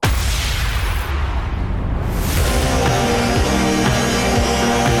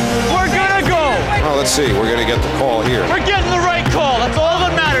see. We're going to get the call here. We're getting the right call. That's all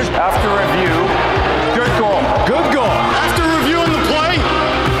that matters. After review, good goal. Good goal. After reviewing the play,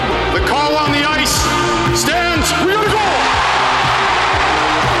 the call on the ice stands. We got a goal.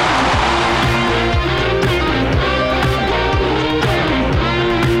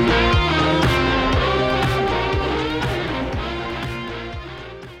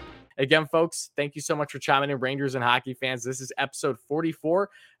 Again, folks, thank you so much for chiming in, Rangers and hockey fans. This is episode 44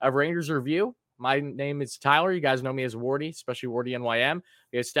 of Rangers Review. My name is Tyler. You guys know me as Wardy, especially Wardy NYM.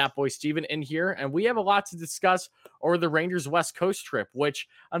 We have Stat Boy Steven in here, and we have a lot to discuss over the Rangers West Coast trip, which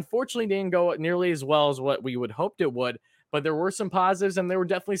unfortunately didn't go nearly as well as what we would hoped it would. But there were some positives and there were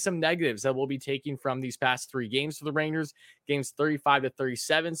definitely some negatives that we'll be taking from these past three games for the Rangers, games 35 to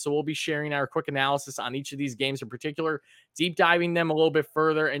 37. So we'll be sharing our quick analysis on each of these games in particular, deep diving them a little bit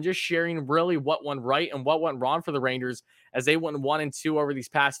further and just sharing really what went right and what went wrong for the Rangers as they went 1-2 over these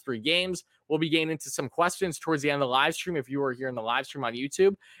past three games. We'll be getting into some questions towards the end of the live stream if you are here in the live stream on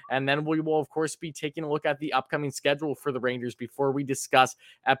YouTube. And then we will, of course, be taking a look at the upcoming schedule for the Rangers before we discuss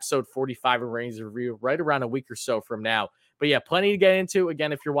episode 45 of Rangers Review right around a week or so from now. But yeah, plenty to get into.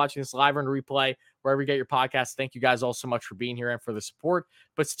 Again, if you're watching this live on replay, wherever you get your podcast, thank you guys all so much for being here and for the support.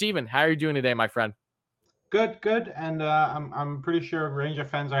 But Steven, how are you doing today, my friend? Good. And I'm pretty sure Ranger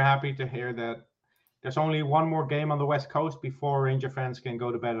fans are happy to hear that there's only one more game on the West Coast before Ranger fans can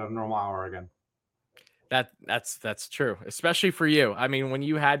go to bed at a normal hour again. That's true, especially for you. I mean, when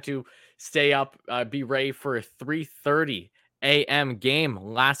you had to stay up, be ready for a 3:30 a.m. game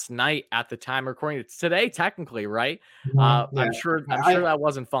last night at the time of recording. It's today, technically, right? Yeah. I'm sure that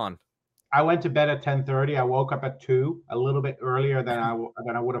wasn't fun. I went to bed at 10:30. I woke up at 2, a little bit earlier than I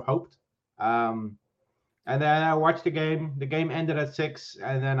would have hoped. And then I watched the game. The game ended at 6,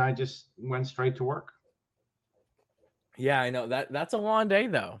 and then I just went straight to work. Yeah, I know that's a long day,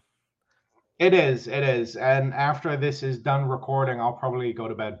 though. It is. And after this is done recording, I'll probably go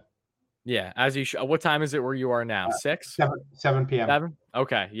to bed. Yeah, as you should. What time is it where you are now? 6? 7 p.m. 7?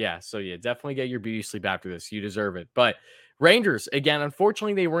 Okay, yeah. So yeah, definitely get your beauty sleep after this. You deserve it. But Rangers, again,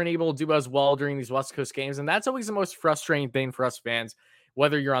 unfortunately, they weren't able to do as well during these West Coast games, and that's always the most frustrating thing for us fans.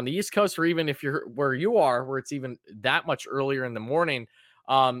 Whether you're on the East Coast or even if you're where you are, where it's even that much earlier in the morning,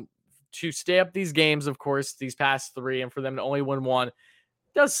 to stay up these games, of course, these past three, and for them to only win one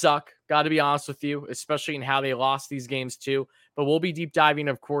does suck. Got to be honest with you, especially in how they lost these games too. But we'll be deep diving,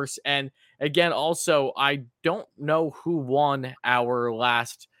 of course. And again, also, I don't know who won our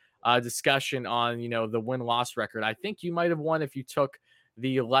last discussion on, the win-loss record. I think you might have won if you took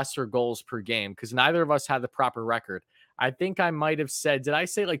the lesser goals per game because neither of us had the proper record. I think I might have said, did I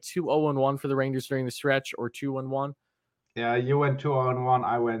say like 2-0-1 for the Rangers during the stretch or 2-1? Yeah, you went 2-0-1.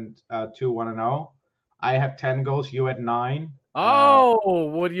 I went 2-1-0. I have 10 goals. You had 9. Oh,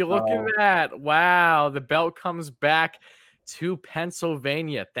 would you look at that? Wow, the belt comes back to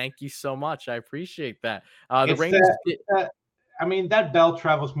Pennsylvania. Thank you so much. I appreciate that. The Rangers. That belt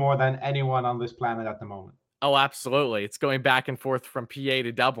travels more than anyone on this planet at the moment. Oh, absolutely. It's going back and forth from PA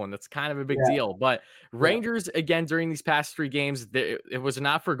to Dublin. That's kind of a big deal. But Rangers, again, during these past three games, it was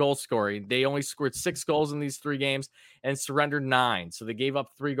not for goal scoring. They only scored 6 goals in these 3 games and surrendered 9. So they gave up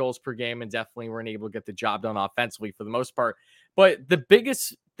 3 goals per game and definitely weren't able to get the job done offensively for the most part. But the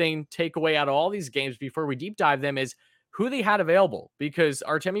biggest takeaway out of all these games before we deep dive them is who they had available, because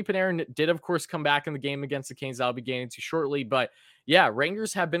Artemi Panarin did, of course, come back in the game against the Canes. I'll be getting to shortly. But yeah,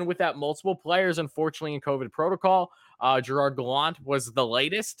 Rangers have been without multiple players, unfortunately, in COVID protocol. Gerard Gallant was the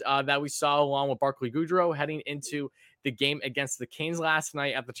latest that we saw, along with Barclay Goodrow, heading into the game against the Canes last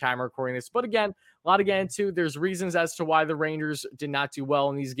night at the time of recording this. But again, a lot to get into. There's reasons as to why the Rangers did not do well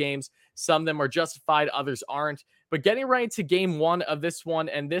in these games. Some of them are justified, others aren't. But getting right into game 1 of this one,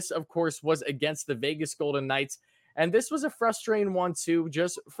 and this, of course, was against the Vegas Golden Knights. And this was a frustrating one, too,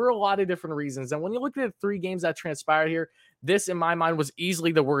 just for a lot of different reasons. And when you look at the 3 games that transpired here, this, in my mind, was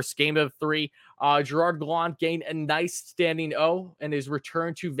easily the worst game of the 3. Gerard Gallant gained a nice standing O in his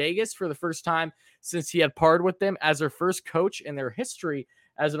return to Vegas for the first time since he had parted with them as their first coach in their history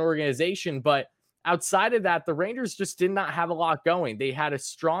as an organization. But outside of that, the Rangers just did not have a lot going. They had a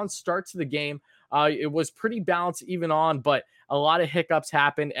strong start to the game. It was pretty balanced even on, but a lot of hiccups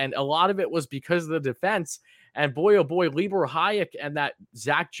happened, and a lot of it was because of the defense. And boy, oh boy, Libor Hajek and that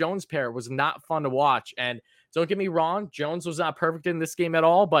Zach Jones pair was not fun to watch. And don't get me wrong, Jones was not perfect in this game at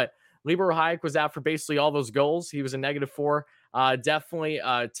all, but Libor Hajek was out for basically all those goals. He was a -4. Definitely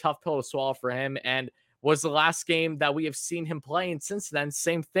a tough pill to swallow for him, and was the last game that we have seen him play. And since then,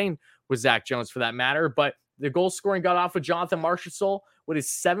 same thing with Zach Jones for that matter. But the goal scoring got off with Jonathan Marchessault with his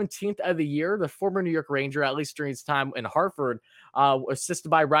 17th of the year, the former New York Ranger, at least during his time in Hartford, assisted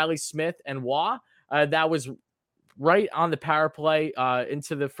by Riley Smith and Waugh. That was right on the power play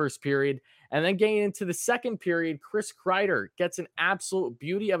into the first period. And then getting into the second period, Chris Kreider gets an absolute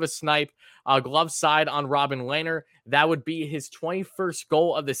beauty of a snipe, glove side on Robin Lehner. That would be his 21st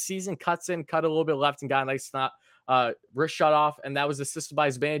goal of the season. Cut a little bit left and got a nice wrist shot off. And that was assisted by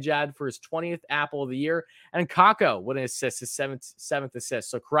Zibanejad for his 20th apple of the year. And Kakko with an assist, his seventh assist.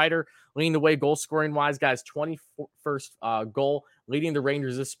 So Kreider leading the way goal scoring wise, got his 21st goal, leading the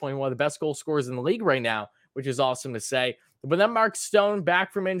Rangers at this point, one of the best goal scorers in the league right now, which is awesome to say. But then Mark Stone,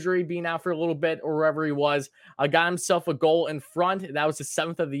 back from injury, being out for a little bit or wherever he was, got himself a goal in front. That was his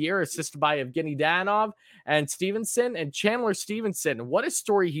 7th of the year, assisted by Evgeny Danov and Chandler Stevenson. What a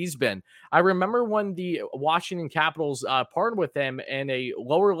story he's been. I remember when the Washington Capitals partnered with him in a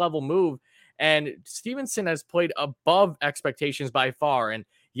lower level move, and Stevenson has played above expectations by far. And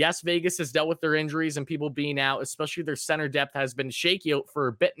yes, Vegas has dealt with their injuries and people being out, especially their center depth has been shaky for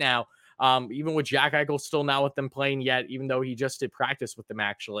a bit now. Even with Jack Eichel still not with them playing yet, even though he just did practice with them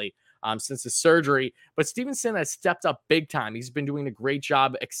actually since his surgery. But Stevenson has stepped up big time. He's been doing a great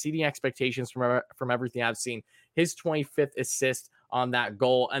job, exceeding expectations from everything I've seen. His 25th assist on that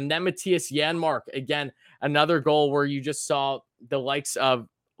goal. And then Matthias Janmark, again, another goal where you just saw the likes of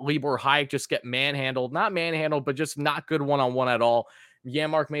Libor Hajek just get manhandled. Not manhandled, but just not good one-on-one at all.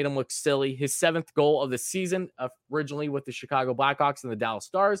 Janmark made him look silly. His 7th goal of the season, originally with the Chicago Blackhawks and the Dallas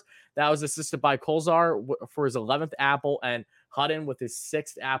Stars. That was assisted by Kolzar for his 11th apple, and Hutton with his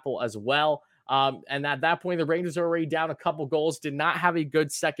 6th apple as well. And at that point, the Rangers are already down a couple goals, did not have a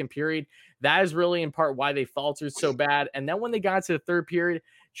good second period. That is really in part why they faltered so bad. And then when they got to the third period,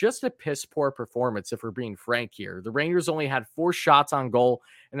 just a piss poor performance, if we're being frank here. The Rangers only had 4 shots on goal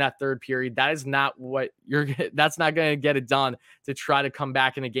in that third period. That is not that's not going to get it done to try to come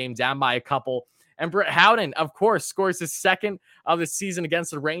back in a game down by a couple. And Brett Howden, of course, scores his 2nd of the season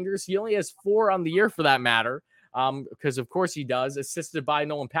against the Rangers. He only has 4 on the year for that matter, because of course he does, assisted by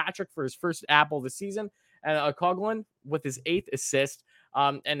Nolan Patrick for his 1st apple of the season, and Coghlan with his 8th assist.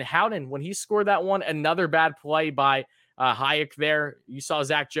 And Howden, when he scored that one, another bad play by Hajek there. You saw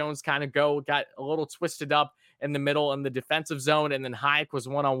Zach Jones kind of got a little twisted up in the middle in the defensive zone, and then Hajek was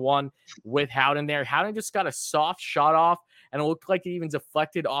one-on-one with Howden there. Howden just got a soft shot off, and it looked like it even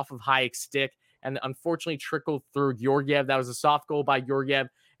deflected off of Hajek's stick, and unfortunately trickled through Georgiev. That was a soft goal by Georgiev,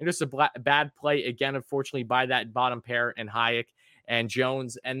 and just a bad play again, unfortunately, by that bottom pair and Hajek and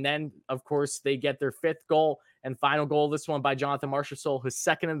Jones. And then, of course, they get their 5th goal and final goal. This one by Jonathan Marchessault, his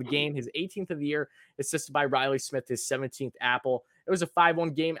 2nd of the game, his 18th of the year, assisted by Riley Smith, his 17th apple. It was a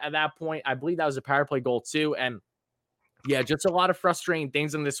 5-1 game at that point. I believe that was a power play goal too. And yeah, just a lot of frustrating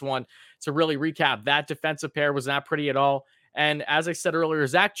things in this one. To really recap, that defensive pair was not pretty at all. And as I said earlier,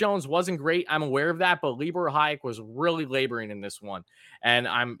 Zach Jones wasn't great. I'm aware of that, but Libor Hajek was really laboring in this one. And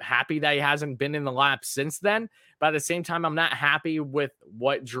I'm happy that he hasn't been in the lineup since then. But at the same time, I'm not happy with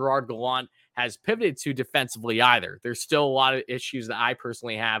what Gerard Gallant has pivoted to defensively either. There's still a lot of issues that I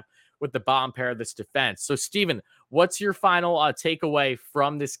personally have with the bottom pair of this defense. So, Steven, what's your final takeaway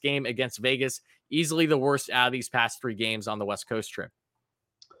from this game against Vegas? Easily the worst out of these past 3 games on the West Coast trip.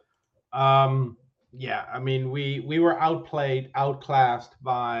 Yeah, I mean, we were outclassed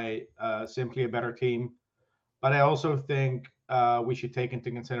by simply a better team. But I also think we should take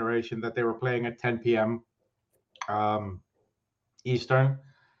into consideration that they were playing at 10 p.m. Eastern.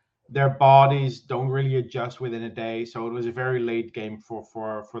 Their bodies don't really adjust within a day, so it was a very late game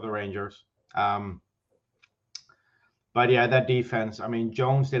for the Rangers. But yeah, that defense. I mean,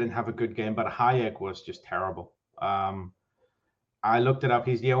 Jones didn't have a good game, but Hajek was just terrible. I looked it up.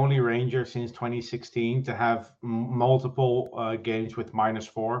 He's the only Ranger since 2016 to have multiple games with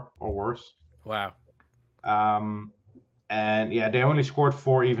 -4 or worse. Wow. And yeah, they only scored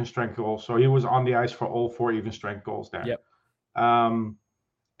 4 even strength goals. So he was on the ice for all 4 even strength goals there. Yep.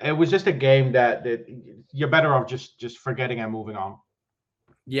 It was just a game that you're better off just forgetting and moving on.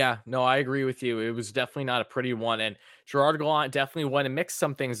 Yeah, no, I agree with you. It was definitely not a pretty one. And Gerard Gallant definitely wanted to mix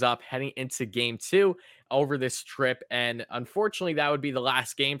some things up heading into game 2 over this trip. And unfortunately, that would be the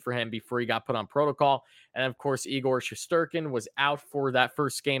last game for him before he got put on protocol. And of course, Igor Shesterkin was out for that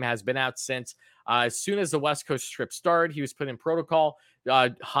first game, has been out since. As soon as the West Coast trip started, he was put in protocol.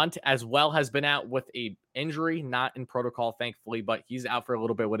 Hunt as well has been out with a injury, not in protocol, thankfully, but he's out for a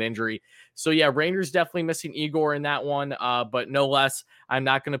little bit with injury. So yeah, Rangers definitely missing Igor in that one, but no less. I'm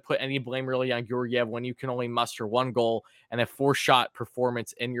not going to put any blame really on Georgiev when you can only muster 1 goal, and a 4-shot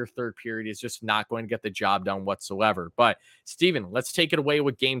performance in your third period is just not going to get the job done whatsoever. But Steven, let's take it away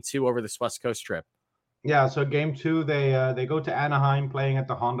with game 2 over this West Coast trip. Yeah, so game 2, they go to Anaheim playing at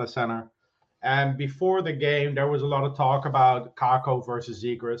the Honda Center. And before the game, there was a lot of talk about Kakko versus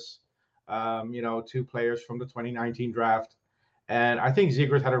Zegras. 2 players from the 2019 draft. And I think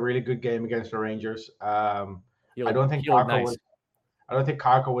Zegras had a really good game against the Rangers. I don't think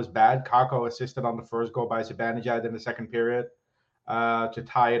Kakko was bad. Kakko assisted on the first goal by Zibanejad in the second period to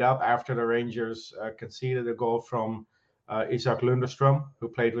tie it up after the Rangers conceded a goal from Isak Lundestrom, who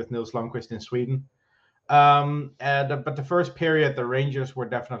played with Nils Lundqvist in Sweden. But the first period, the Rangers were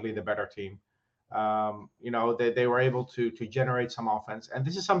definitely the better team. They were able to generate some offense, and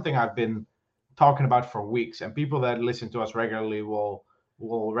this is something I've been talking about for weeks, and people that listen to us regularly will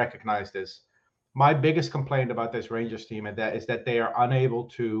recognize this. My biggest complaint about this Rangers team is that they are unable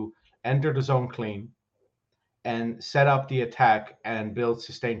to enter the zone clean and set up the attack and build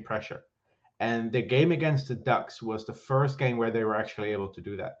sustained pressure. And the game against the Ducks was the first game where they were actually able to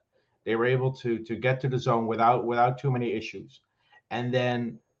do that. They were able to get to the zone without too many issues. And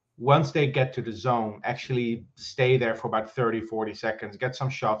then once they get to the zone, actually stay there for about 30, 40 seconds, get some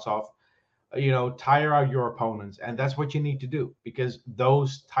shots off, tire out your opponents. And that's what you need to do, because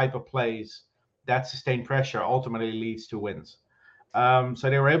those type of plays, that sustained pressure ultimately leads to wins. So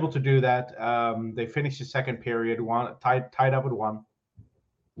they were able to do that. They finished the second period tied up at 1.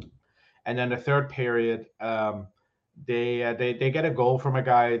 And then the third period, they get a goal from a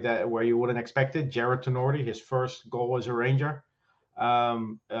guy where you wouldn't expect it, Jarred Tinordi, his first goal as a Ranger,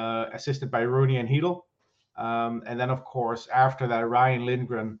 assisted by Rooney and Hedel. And then, of course, after that, Ryan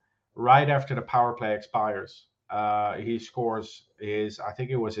Lindgren, right after the power play expires, he scores I think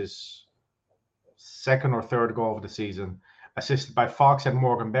it was his second or third goal of the season, assisted by Fox and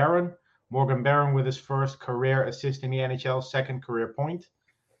Morgan Barron. Morgan Barron with his first career assist in the NHL, second career point.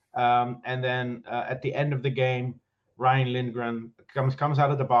 And then at the end of the game, Ryan Lindgren comes out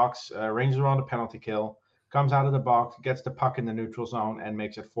of the box, ranges around the penalty kill, comes out of the box, gets the puck in the neutral zone, and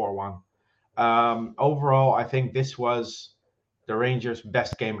makes it 4-1. Overall, I think this was the Rangers'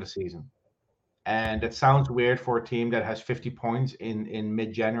 best game of the season. And it sounds weird for a team that has 50 points in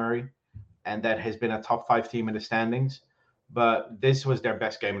mid-January and that has been a top 5 team in the standings. But this was their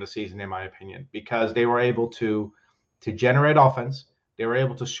best game of the season, in my opinion, because they were able to generate offense. They were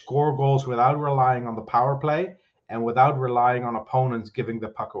able to score goals without relying on the power play and without relying on opponents giving the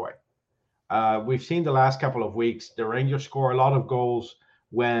puck away. We've seen the last couple of weeks, the Rangers score a lot of goals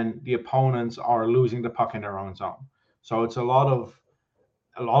when the opponents are losing the puck in their own zone. So it's a lot of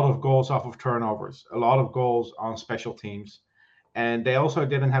goals off of turnovers, a lot of goals on special teams. And they also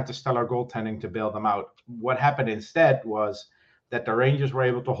didn't have the stellar goaltending to bail them out. What happened instead was that the Rangers were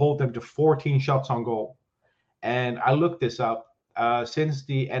able to hold them to 14 shots on goal. And I looked this up. Since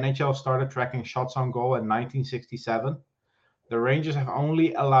the NHL started tracking shots on goal in 1967, the Rangers have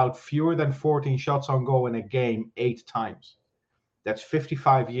only allowed fewer than 14 shots on goal in a game 8 times. That's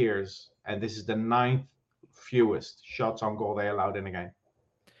 55 years, and this is the 9th fewest shots on goal they allowed in a game.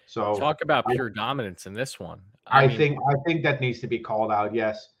 So talk about pure dominance in this one. I think that needs to be called out.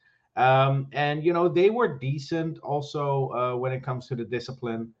 Yes. And they were decent also when it comes to the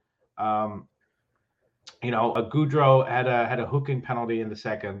discipline. Gaudreau had a hooking penalty in the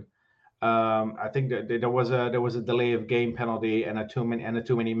second. I think that there was a delay of game penalty and a too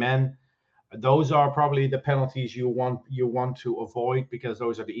many men. Those are probably the penalties you want to avoid, because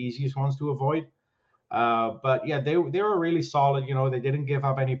those are the easiest ones to avoid. But yeah, they were really solid. They didn't give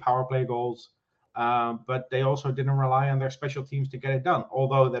up any power play goals, but they also didn't rely on their special teams to get it done.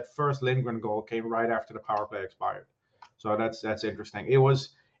 Although that first Lindgren goal came right after the power play expired, so that's interesting.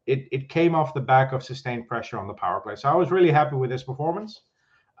 It came off the back of sustained pressure on the power play. So I was really happy with this performance.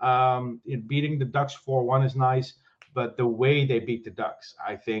 Beating the Ducks 4-1 is nice, but the way they beat the Ducks,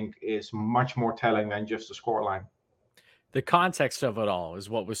 I think, is much more telling than just the scoreline. The context of it all is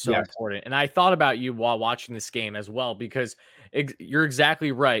what was so important. And I thought about you while watching this game as well, because you're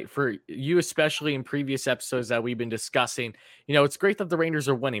exactly right. For you, especially in previous episodes that we've been discussing, it's great that the Rangers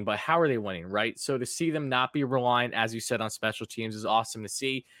are winning, but how are they winning, right? So to see them not be reliant, as you said, on special teams is awesome to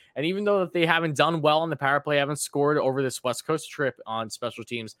see. And even though they haven't done well on the power play, haven't scored over this West Coast trip on special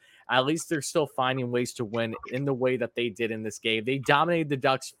teams, at least they're still finding ways to win in the way that they did in this game. They dominated the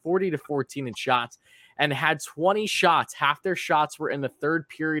Ducks 40-14 in shots and had 20 shots. Half their shots were in the third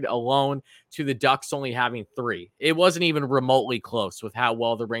period alone, to the Ducks only having 3. It wasn't even remotely close with how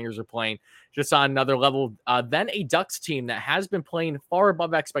well the Rangers are playing, just on another level. Then a Ducks team that has been playing far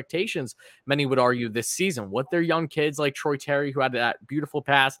above expectations, many would argue, this season, with their young kids like Troy Terry, who had that beautiful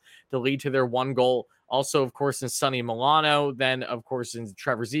pass to lead to their 1 goal. Also, of course, in Sonny Milano, then, of course, in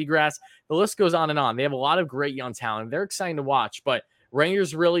Trevor Zegras. The list goes on and on. They have a lot of great young talent. They're exciting to watch, but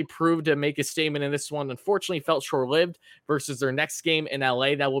Rangers really proved to make a statement in this one. Unfortunately, felt short-lived versus their next game in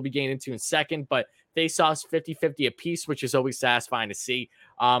LA that we'll be getting into in a second, but face-offs 50-50 apiece, which is always satisfying to see.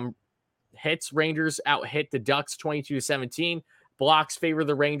 hits, Rangers out hit the Ducks 22-17. Blocks favor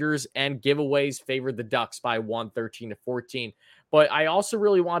the Rangers, and giveaways favor the Ducks by 13-14. But I also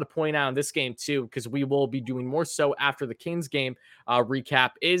really want to point out in this game too, because we will be doing more so after the Kings game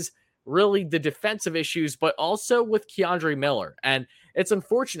recap, is really the defensive issues, but also with Keandre Miller. And it's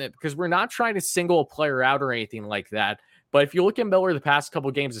unfortunate because we're not trying to single a player out or anything like that. But if you look at Miller the past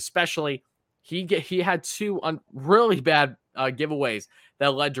couple games, especially, he had two really bad giveaways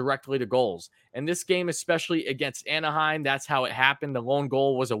that led directly to goals. And this game, especially against Anaheim, that's how it happened. The lone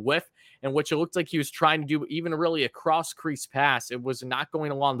goal was a whiff, in which it looked like he was trying to do even really a cross-crease pass. It was not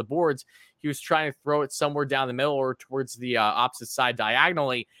going along the boards. He was trying to throw it somewhere down the middle or towards the opposite side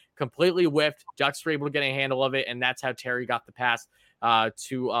diagonally, completely whiffed. Ducks were able to get a handle of it, and that's how Terry got the pass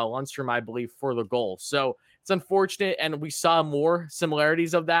to Lundstrom, I believe, for the goal. So it's unfortunate, and we saw more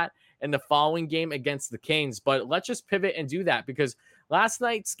similarities of that in the following game against the Canes. But let's just pivot and do that, because last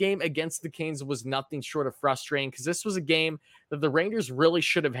night's game against the Canes was nothing short of frustrating, because this was a game that the Rangers really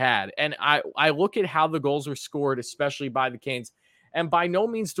should have had. And I look at how the goals were scored, especially by the Canes, and by no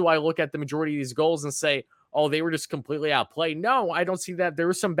means do I look at the majority of these goals and say, oh, they were just completely outplayed. No, I don't see that. There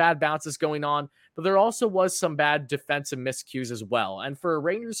were some bad bounces going on, but there also was some bad defensive miscues as well. And for a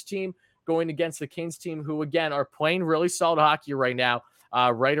Rangers team going against the Canes team, who again are playing really solid hockey right now,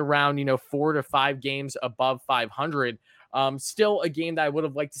 right around 4 to 5 games above 500. Still a game that I would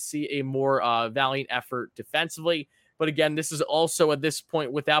have liked to see a more valiant effort defensively. But again, this is also at this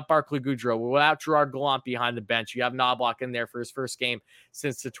point without Barclay Goodrow, without Gerard Gallant behind the bench. You have Knoblauch in there for his first game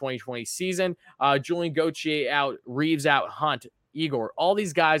since the 2020 season. Julien Gauthier out, Reeves out, Hunt, Igor. All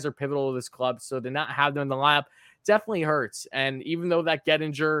these guys are pivotal to this club, so to not have them in the lineup definitely hurts. And even though that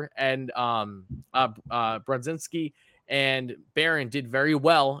Gettinger and Brodzinski and Barron did very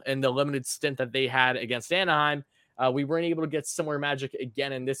well in the limited stint that they had against Anaheim, we weren't able to get similar magic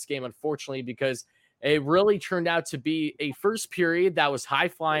again in this game, unfortunately, because it really turned out to be a first period that was high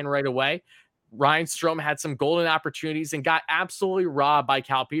flying right away. Ryan Strome had some golden opportunities and got absolutely robbed by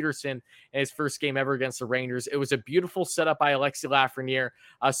Cal Peterson in his first game ever against the Rangers. It was a beautiful setup by Alexi Lafreniere.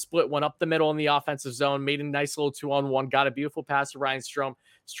 Split one up the middle in the offensive zone, made a nice little 2-on-1, got a beautiful pass to Ryan Strome.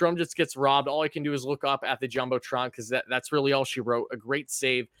 Strome just gets robbed. All he can do is look up at the Jumbotron, because that's really all she wrote. A great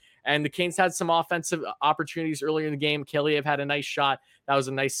save. And the Canes had some offensive opportunities earlier in the game. Keliev had a nice shot. That was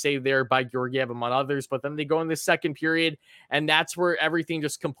a nice save there by Georgiev, among others. But then they go in the second period, and that's where everything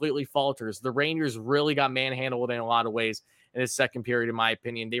just completely falters. The Rangers really got manhandled in a lot of ways in the second period, in my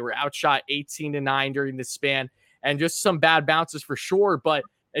opinion. They were outshot 18-9 during this span, and just some bad bounces for sure. But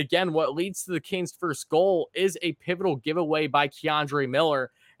again, what leads to the Canes' first goal is a pivotal giveaway by Keandre Miller,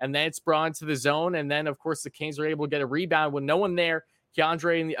 and then it's brought into the zone. And then, of course, the Canes are able to get a rebound with no one there.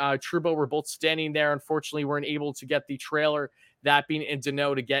 Keandre and Trouba were both standing there. Unfortunately, weren't able to get the trailer, that being in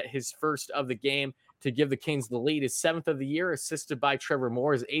Danault, to get his first of the game to give the Kings the lead. His 7th of the year, assisted by Trevor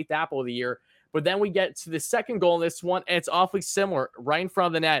Moore, his 8th apple of the year. But then we get to the second goal in this one, and it's awfully similar, right in front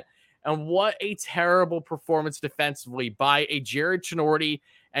of the net. And what a terrible performance defensively by a Jared Chinordi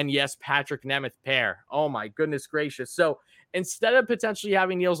and, yes, Patrick Nemeth pair. Oh, my goodness gracious. So instead of potentially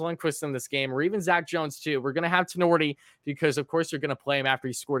having Niels Lundqvist in this game, or even Zach Jones too, we're going to have Chinordi, because, of course, you're going to play him after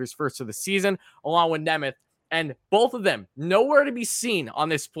he scored his first of the season, along with Nemeth. And both of them, nowhere to be seen on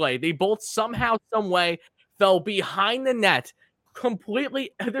this play. They both somehow, some way, fell behind the net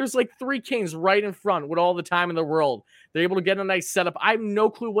completely. There's like 3 Kings right in front with all the time in the world. They're able to get a nice setup. I have no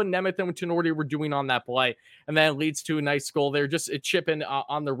clue what Nemeth and Chinordi were doing on that play. And then it leads to a nice goal there. Just a chip in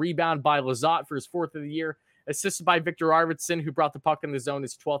on the rebound by Lizotte for his 4th of the year, assisted by Victor Arvidsson, who brought the puck in the zone,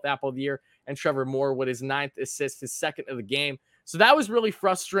 his 12th apple of the year, and Trevor Moore with his 9th assist, his 2nd of the game. So that was really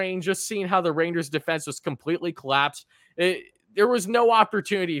frustrating, just seeing how the Rangers defense was completely collapsed. There was no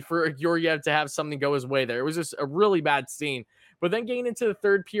opportunity for Georgiev to have something go his way there. It was just a really bad scene. But then getting into the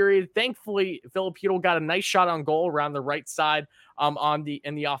third period, thankfully, Filipino got a nice shot on goal around the right side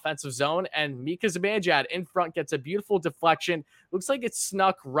in the offensive zone. And Mika Zibanejad in front gets a beautiful deflection. Looks like it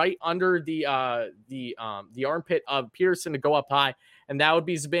snuck right under the armpit of Peterson to go up high. And that would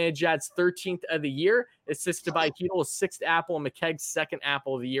be Zibanejad's 13th of the year, assisted by Heedle's 6th apple and McKegg's 2nd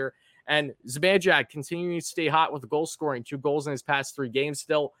apple of the year. And Zibanejad continuing to stay hot with goal scoring, 2 goals in his past 3 games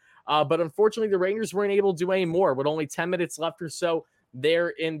still. But unfortunately, the Rangers weren't able to do any more. With only 10 minutes left or so there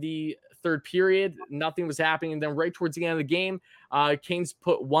in the third period, nothing was happening. And then right towards the end of the game, Canes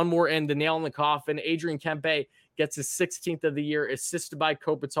put one more in, the nail in the coffin. Adrian Kempe gets his 16th of the year, assisted by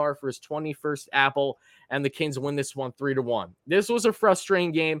Kopitar for his 21st apple, and the Kings win this one 3-1. This was a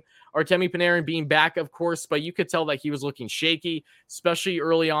frustrating game. Artemi Panarin being back, of course, but you could tell that he was looking shaky, especially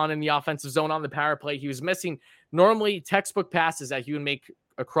early on in the offensive zone on the power play. He was missing normally textbook passes that he would make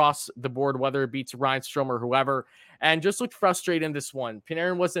across the board, whether it be to Ryan Strome or whoever, and just looked frustrated in this one.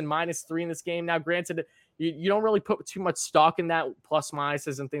 Panarin was in -3 in this game. Now, granted, you don't really put too much stock in that plus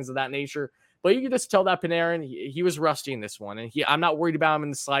minuses and things of that nature, but you can just tell that Panarin, he was rusty in this one, and I'm not worried about him in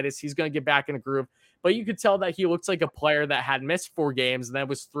the slightest. He's going to get back in a groove, but you could tell that he looks like a player that had missed 4 games and then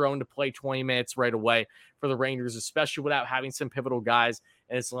was thrown to play 20 minutes right away for the Rangers, especially without having some pivotal guys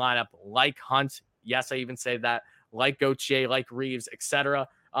in his lineup like Hunt. Yes, I even say that, like Gauthier, like Reeves, etc.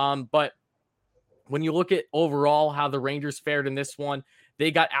 But when you look at overall how the Rangers fared in this one,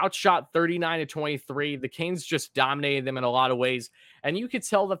 they got outshot 39-23. The Canes just dominated them in a lot of ways. And you could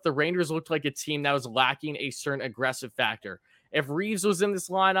tell that the Rangers looked like a team that was lacking a certain aggressive factor. If Reeves was in this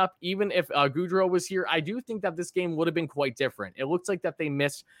lineup, even if Gaudreau was here, I do think that this game would have been quite different. It looks like that they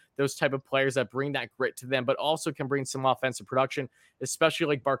missed those type of players that bring that grit to them, but also can bring some offensive production, especially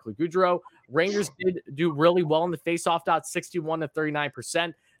like Barclay Goodrow. Rangers did do really well in the faceoff dot,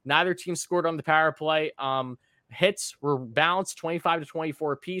 61-39%. Neither team scored on the power play. Hits were balanced,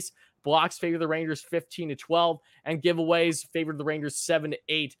 25-24 apiece. Blocks favored the Rangers 15-12, and giveaways favored the Rangers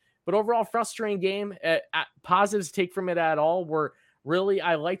 7-8. But overall, frustrating game. Positives take from it at all were really,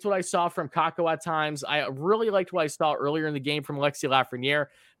 I liked what I saw from Kakko at times. I really liked what I saw earlier in the game from Alexis Lafreniere.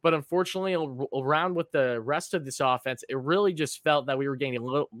 But unfortunately, around with the rest of this offense, it really just felt that we were gaining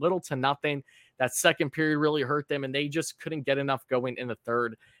little to nothing. That second period really hurt them, and they just couldn't get enough going in the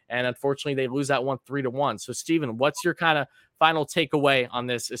third. And unfortunately, they lose that one 3-1. So, Steven, what's your kind of final takeaway on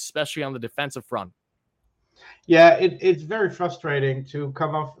this, especially on the defensive front? Yeah, it's very frustrating to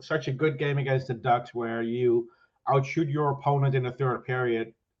come off such a good game against the Ducks where you outshoot your opponent in the third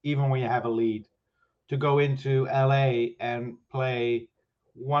period, even when you have a lead, to go into LA and play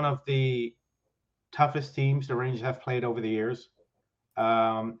one of the toughest teams the Rangers have played over the years.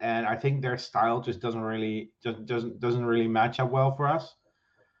 And I think their style just doesn't really match up well for us.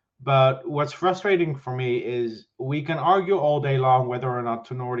 But what's frustrating for me is we can argue all day long whether or not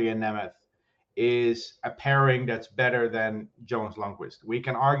Tinordi and Nemeth is a pairing that's better than Jones Lundqvist. We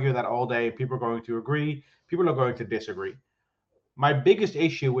can argue that all day. People are going to agree. People are going to disagree. My biggest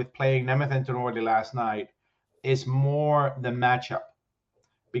issue with playing Nemeth and Tinordi last night is more the matchup,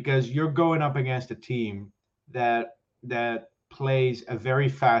 because you're going up against a team that plays a very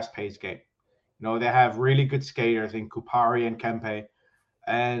fast-paced game. You know, they have really good skaters in Kupari and Kempe,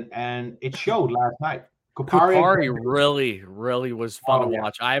 and it showed last night. Kupari really was fun to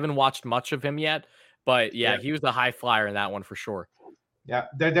watch. I haven't watched much of him yet, but he was a high flyer in that one for sure. Yeah,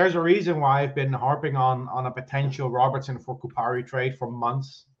 there's a reason why I've been harping on a potential Robertson for Kupari trade for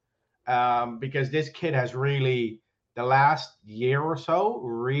months, because this kid has really, the last year or so,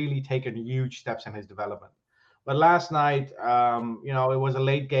 really taken huge steps in his development. But last night, it was a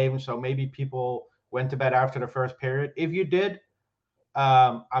late game, so maybe people went to bed after the first period. If you did,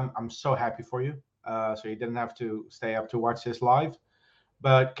 I'm so happy for you. So you didn't have to stay up to watch this live.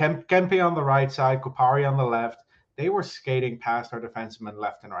 But Kempe on the right side, Kupari on the left, they were skating past our defensemen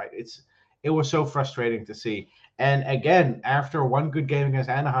left and right. It was so frustrating to see. And again, after one good game against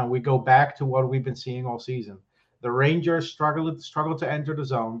Anaheim, we go back to what we've been seeing all season. The Rangers struggle to enter the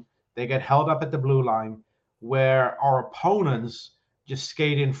zone. They get held up at the blue line, where our opponents just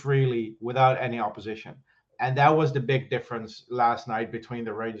skate in freely without any opposition. And that was the big difference last night between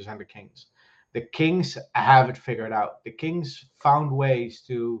the Rangers and the Kings. The Kings have it figured out. The Kings found ways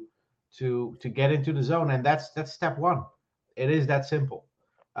to get into the zone, and that's step one. It is that simple.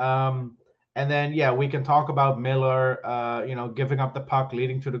 And then we can talk about Miller, giving up the puck,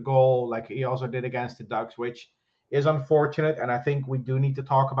 leading to the goal, like he also did against the Ducks, which is unfortunate. And I think we do need to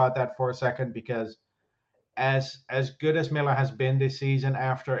talk about that for a second, because as good as Miller has been this season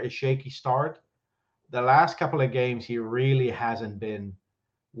after a shaky start, the last couple of games he really hasn't been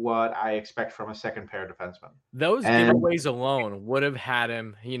what I expect from a second pair defenseman. Those giveaways alone would have had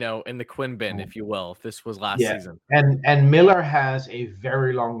him, in the Quinn bin, if you will, if this was last season. And Miller has a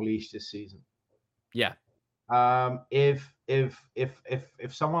very long leash this season. Yeah. If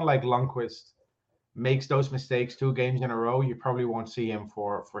someone like Lundqvist makes those mistakes 2 games in a row, you probably won't see him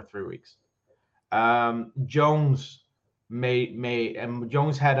for 3 weeks. Jones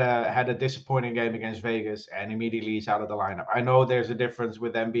Jones had a disappointing game against Vegas, and immediately he's out of the lineup. I know there's a difference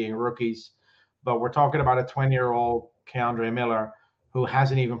with them being rookies, but we're talking about a 20-year-old Keandre Miller who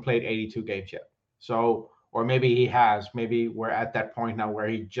hasn't even played 82 games yet. So, or maybe he has. Maybe we're at that point now where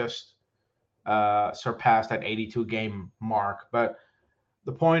he just surpass that 82 game mark. But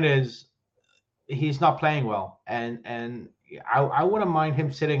the point is, he's not playing well, and I wouldn't mind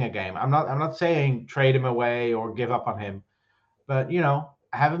him sitting a game. I'm not saying trade him away or give up on him, but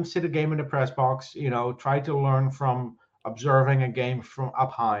have him sit a game in the press box. Try to learn from observing a game from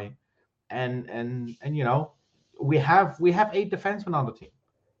up high, and we have 8 defensemen on the team.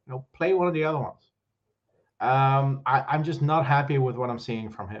 Play one of the other ones. I'm just not happy with what I'm seeing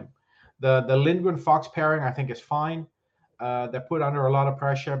from him. The Lindgren Fox pairing I think is fine. They're put under a lot of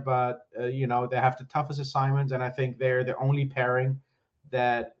pressure, but they have the toughest assignments, and I think they're the only pairing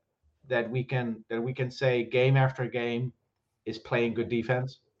that we can say game after game is playing good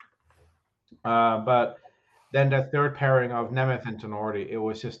defense. But then the third pairing of Nemeth and Tenorti, it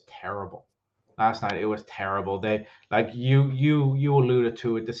was just terrible. Last night it was terrible. They, like you alluded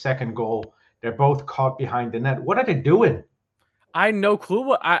to it, the second goal, they're both caught behind the net. What are they doing? I had no clue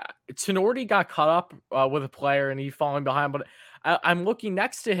what Tenorti got caught up with a player and he falling behind, but I'm looking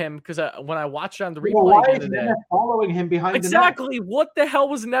next to him because when I watched it on the replay, why is Nemeth following him behind exactly the net? What the hell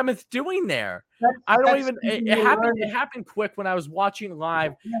was Nemeth doing there? It happened quick when I was watching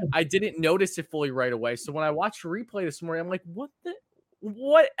live. I didn't notice it fully right away. So when I watched the replay this morning, I'm like,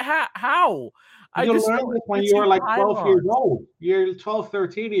 how? You learned this when you were like 12 years old. You're 12,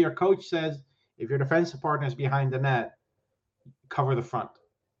 13, and your coach says if your defensive partner is behind the net, cover the front.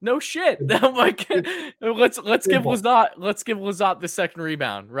 No shit. I'm like, let's give Lizotte the second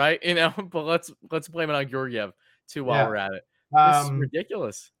rebound, right? But let's blame it on Georgiev too while we're at it. This is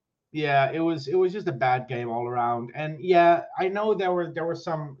ridiculous. Yeah, it was just a bad game all around. And yeah, I know there were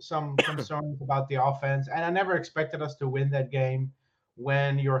some concerns about the offense, and I never expected us to win that game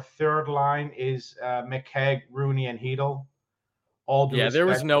when your third line is McKegg, Rooney, and Hedel. There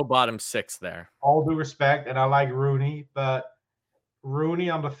was no bottom six there. All due respect, and I like Rooney, but Rooney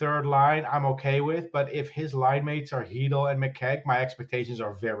on the third line, I'm okay with. But if his line mates are Hedel and McKegg, my expectations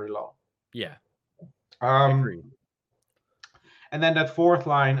are very low. Yeah. Agreed. And then that fourth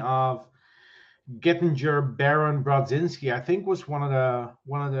line of Gettinger, Barron, Brodzinski, I think was one of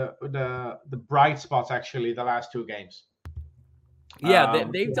the bright spots actually the last 2 games. Yeah,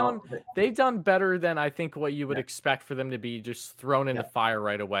 they've done better than I think what you would expect for them to be just thrown in the fire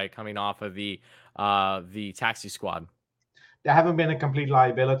right away coming off of the taxi squad. They haven't been a complete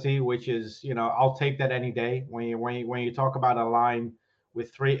liability, which is, I'll take that any day. When you talk about a line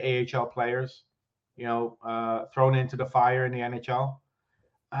with 3 AHL players, thrown into the fire in the NHL.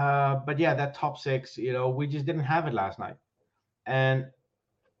 But yeah, that top 6, we just didn't have it last night. And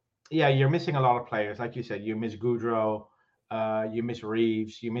yeah, you're missing a lot of players. Like you said, you miss Goudreau. You miss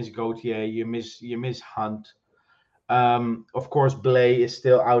Reeves, you miss Gauthier, you miss Hunt. Of course, Blais is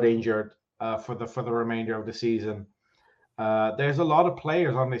still out injured for the remainder of the season. There's a lot of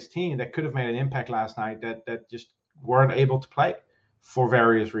players on this team that could have made an impact last night that just weren't able to play for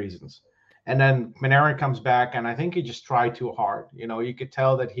various reasons. And then Panarin comes back, and I think he just tried too hard. You could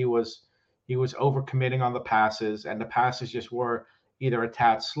tell that he was overcommitting on the passes, and the passes just were either a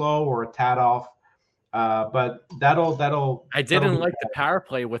tad slow or a tad off. But that'll. I didn't like the power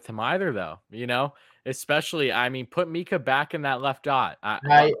play with him either, though. Especially, put Mika back in that left dot.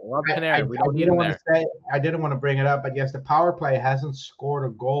 I love Panarin. We don't need him there. I didn't want to bring it up, but yes, the power play hasn't scored a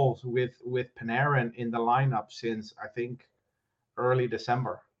goal with Panarin in the lineup since I think early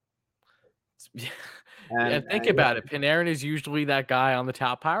December. And think about it. Panarin is usually that guy on the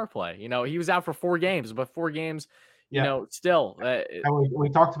top power play. He was out for 4 games, but 4 games. Still. And we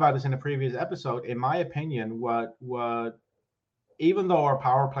talked about this in a previous episode. In my opinion, what even though our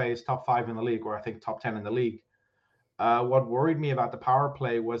power play is top 5 in the league, or I think top 10 in the league, what worried me about the power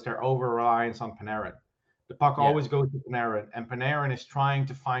play was their over-reliance on Panarin. The puck always goes to Panarin, and Panarin is trying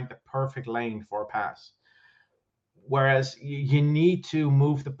to find the perfect lane for a pass. Whereas you need to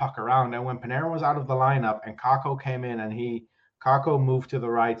move the puck around. And when Panarin was out of the lineup and Kakko came in and Kakko moved to the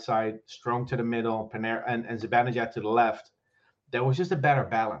right side, Strome to the middle, Panarin and Zibanejad to the left, there was just a better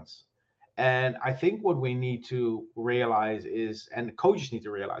balance. And I think what we need to realize is, and the coaches need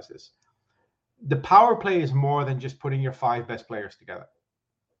to realize this, the power play is more than just putting your 5 best players together.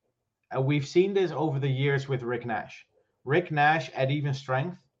 And we've seen this over the years with Rick Nash. Rick Nash at even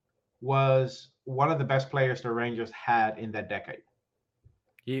strength was one of the best players the Rangers had in that decade.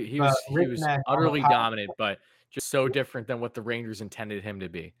 He was utterly dominant, but just so different than what the Rangers intended him to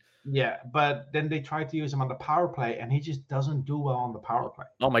be. Yeah, but then they tried to use him on the power play, and he just doesn't do well on the power play.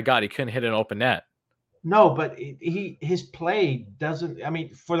 Oh my God, he couldn't hit an open net. No, but his play doesn't.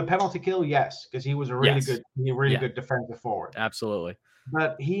 For the penalty kill, yes, because he was a really good defensive forward. Absolutely.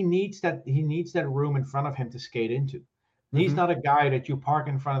 But he needs that room in front of him to skate into. He's not a guy that you park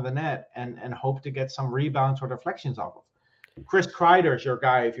in front of the net and hope to get some rebounds or deflections off of. Chris Kreider is your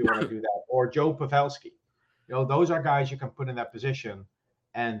guy if you want to do that, or Joe Pavelski. Those are guys you can put in that position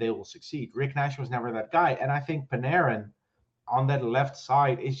and they will succeed. Rick Nash was never that guy. And I think Panarin on that left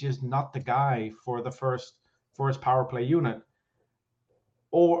side is just not the guy for his power play unit.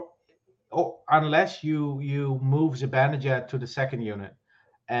 Or unless you move Zibanejad to the second unit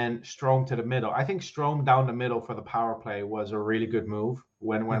and Strome to the middle. I think Strome down the middle for the power play was a really good move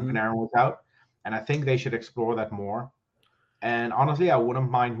when Panarin was out. And I think they should explore that more. And honestly, I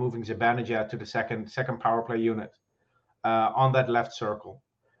wouldn't mind moving Zibanejad to the second power play unit on that left circle,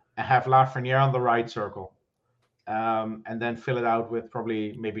 and have Lafreniere on the right circle, and then fill it out with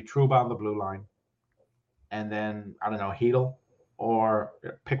probably maybe Trouba on the blue line, and then I don't know, Hedl, or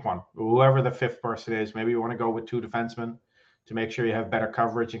pick one, whoever the fifth person is. Maybe you want to go with 2 defensemen to make sure you have better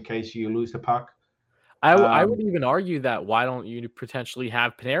coverage in case you lose the puck. I would even argue that why don't you potentially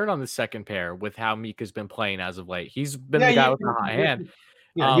have Panarin on the second pair with how Mika's been playing as of late? He's been the guy with the hot hand.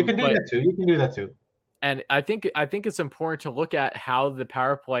 Yeah, you can do that too. You can do that too. And I think it's important to look at how the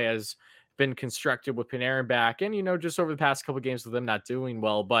power play has been constructed with Panarin back, and just over the past couple of games with them not doing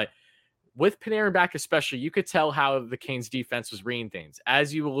well, but with Panarin back especially, you could tell how the Canes defense was reading things.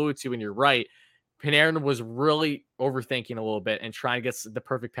 As you alluded to, and you're right, Panarin was really overthinking a little bit and trying to get the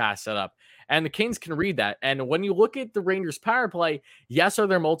perfect pass set up. And the Canes can read that. And when you look at the Rangers power play, yes, are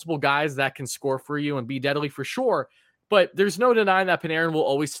there multiple guys that can score for you and be deadly for sure, but there's no denying that Panarin will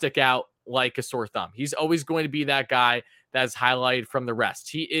always stick out like a sore thumb. He's always going to be that guy that's highlighted from the rest.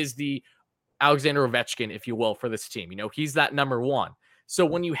 He is the Alexander Ovechkin, if you will, for this team. He's that number one. So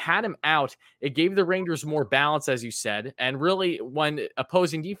when you had him out, it gave the Rangers more balance, as you said. And really, when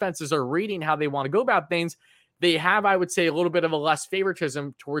opposing defenses are reading how they want to go about things, they have, I would say, a little bit of a less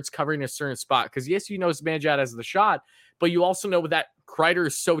favoritism towards covering a certain spot. Because yes, Zibanejad has the shot, but you also know that Kreider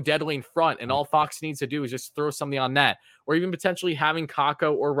is so deadly in front, and all Fox needs to do is just throw something on net, or even potentially having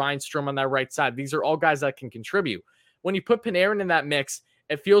Kakko or Ryan Strome on that right side. These are all guys that can contribute. When you put Panarin in that mix,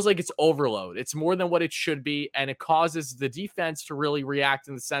 it feels like it's overload. It's more than what it should be, and it causes the defense to really react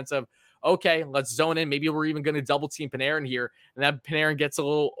in the sense of, okay, let's zone in. Maybe we're even going to double team Panarin here, and that Panarin gets a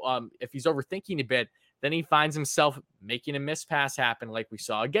little, if he's overthinking a bit, then he finds himself making a miss pass happen like we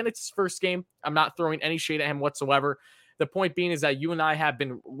saw. Again, it's his first game. I'm not throwing any shade at him whatsoever. The point being is that you and I have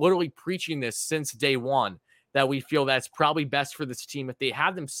been literally preaching this since day one, that we feel that's probably best for this team if they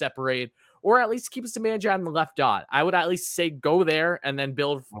have them separated, or at least keep Zibanejad on the left dot. I would at least say go there and then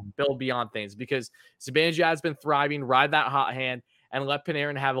build beyond things, because Zibanejad's been thriving, ride that hot hand, and let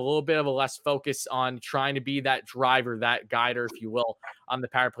Panarin have a little bit of a less focus on trying to be that driver, that guider, if you will, on the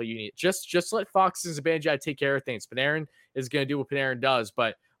power play unit. Just let Fox and Zibanejad take care of things. Panarin is going to do what Panarin does,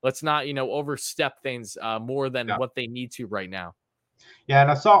 but let's not, overstep things more than what they need to right now. Yeah,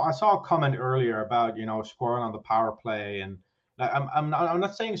 and I saw a comment earlier about scoring on the power play, and I'm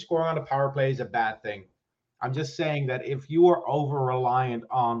not saying scoring on the power play is a bad thing. I'm just saying that if you are over reliant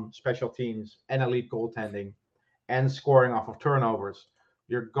on special teams and elite goaltending and scoring off of turnovers,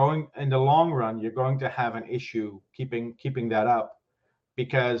 in the long run, you're going to have an issue keeping that up,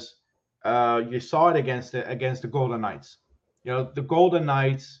 because you saw it against the Golden Knights. The Golden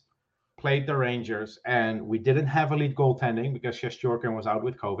Knights played the Rangers, and we didn't have elite goaltending because Shesterkin was out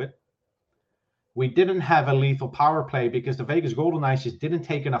with COVID. We didn't have a lethal power play because the Vegas Golden Knights just didn't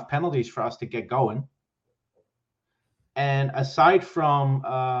take enough penalties for us to get going. And aside from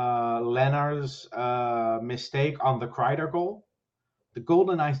Leonard's mistake on the Kreider goal, the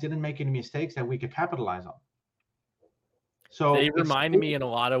Golden Knights didn't make any mistakes that we could capitalize on. So they reminded me in a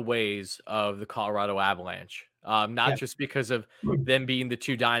lot of ways of the Colorado Avalanche, not just because of them being the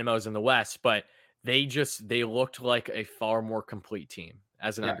two dynamos in the West, but they looked like a far more complete team,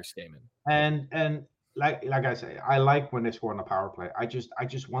 as an understatement. And like I say, I like when they score on the power play. I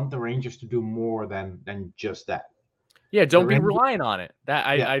just want the Rangers to do more than just that. Yeah, don't be relying on it.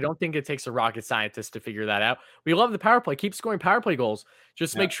 I don't think it takes a rocket scientist to figure that out. We love the power play. Keep scoring power play goals.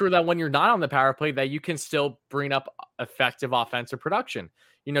 Just make sure that when you're not on the power play, that you can still bring up effective offensive production.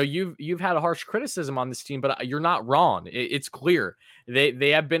 You've had a harsh criticism on this team, but you're not wrong. It's clear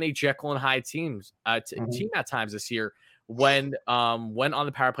they have been a Jekyll and Hyde team at times this year when on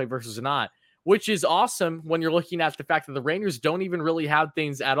the power play versus not, which is awesome when you're looking at the fact that the Rangers don't even really have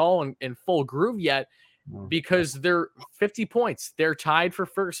things at all in full groove yet, because they're 50 points. They're tied for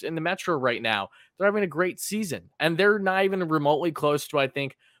first in the Metro right now. They're having a great season, and they're not even remotely close to, I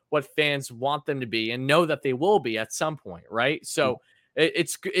think, what fans want them to be and know that they will be at some point, right? So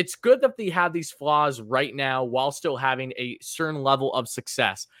It's good that they have these flaws right now while still having a certain level of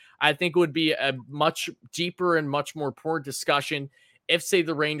success. I think it would be a much deeper and much more important discussion if, say,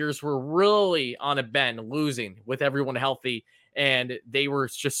 the Rangers were really on a bend, losing with everyone healthy, and they were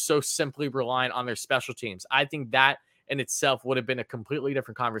just so simply reliant on their special teams. I think that in itself would have been a completely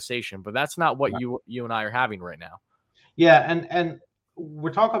different conversation, but that's not what you and I are having right now. Yeah, and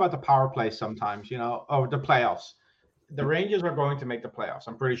we're talking about the power play sometimes, or the playoffs. The Rangers are going to make the playoffs.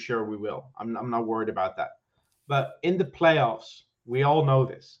 I'm pretty sure we will. I'm not worried about that. But in the playoffs, we all know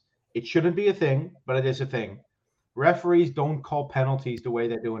this. It shouldn't be a thing, but it is a thing. Referees don't call penalties the way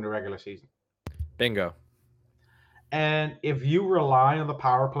they do in the regular season. Bingo. And if you rely on the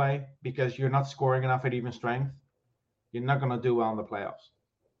power play because you're not scoring enough at even strength, you're not going to do well in the playoffs.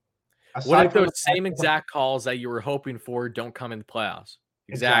 What if those same exact calls that you were hoping for don't come in the playoffs?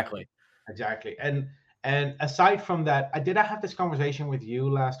 Exactly. And aside from that, I have this conversation with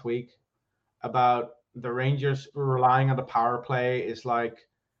you last week about the Rangers relying on the power play is like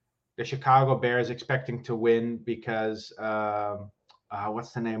the Chicago Bears expecting to win because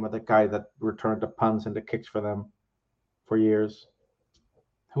what's the name of the guy that returned the punts and the kicks for them for years?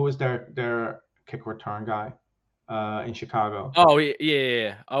 Who was their kick return guy in Chicago? Oh,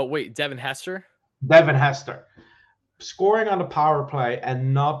 yeah. Oh, wait, Devin Hester? Devin Hester. Scoring on the power play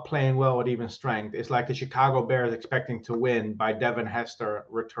and not playing well with even strength is like the Chicago Bears expecting to win by Devin Hester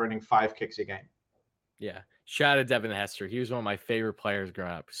returning 5 kicks a game. Yeah. Shout out to Devin Hester. He was one of my favorite players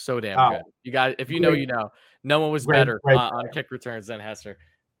growing up. So damn good. You guys, if you know, you know. No one was better on kick returns than Hester.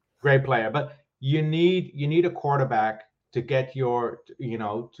 Great player. But you need a quarterback to get your,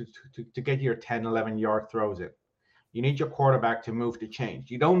 to get your 10, 11-yard throws in. You need your quarterback to move the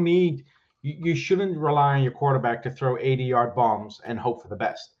change. You shouldn't rely on your quarterback to throw 80-yard bombs and hope for the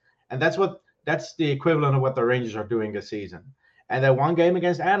best. And that's the equivalent of what the Rangers are doing this season. And that one game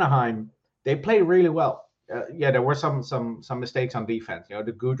against Anaheim, they played really well. There were some mistakes on defense.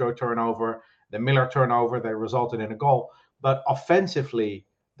 The Goudreau turnover, the Miller turnover that resulted in a goal. But offensively,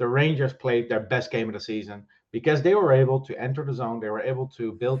 the Rangers played their best game of the season because they were able to enter the zone. They were able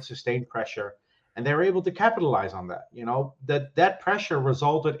to build sustained pressure, and they were able to capitalize on that. That pressure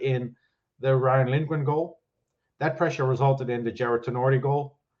resulted in the Ryan Lindgren goal. That pressure resulted in the Jarred Tinordi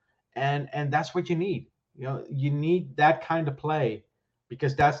goal. And that's what you need. You need that kind of play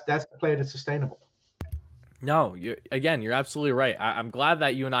because that's the play that's sustainable. No, you're absolutely right. I'm glad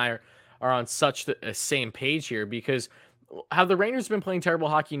that you and I are on such the same page here because have the Rangers been playing terrible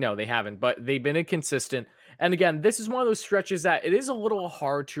hockey? No, they haven't, but they've been inconsistent. And again, this is one of those stretches that it is a little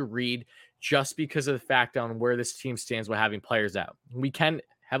hard to read just because of the fact on where this team stands with having players out. We can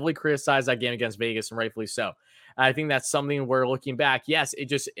heavily criticize that game against Vegas, and rightfully so. And I think that's something where looking back, yes,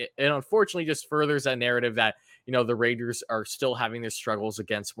 it unfortunately just furthers that narrative that, the Raiders are still having their struggles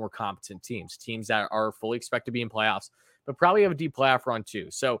against more competent teams that are fully expected to be in playoffs, but probably have a deep playoff run too.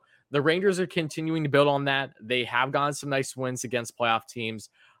 So the Rangers are continuing to build on that. They have gotten some nice wins against playoff teams,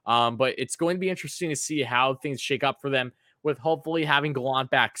 but it's going to be interesting to see how things shake up for them with hopefully having Gallant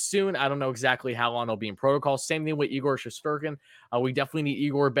back soon. I don't know exactly how long he'll be in protocol. Same thing with Igor Shesterkin. We definitely need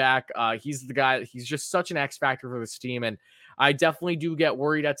Igor back. He's the guy. He's just such an X factor for this team. And I definitely do get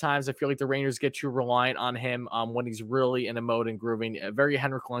worried at times. I feel like the Rangers get too reliant on him when he's really in a mode and grooving, very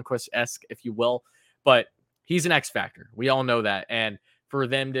Henrik Lundqvist-esque, if you will. But he's an X factor. We all know that. And for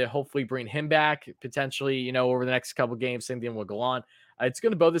them to hopefully bring him back potentially, over the next couple games, same thing with Gallant, it's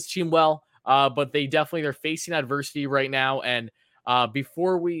going to bode this team well. But they're facing adversity right now. And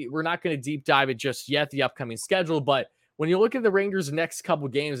we're not going to deep dive it just yet, the upcoming schedule. But when you look at the Rangers' next couple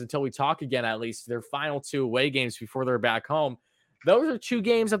games, until we talk again, at least their final 2 away games before they're back home, those are 2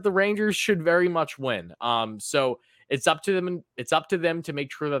 games that the Rangers should very much win. So it's up to them. It's up to them to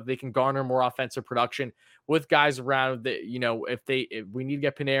make sure that they can garner more offensive production with guys around that, if we need to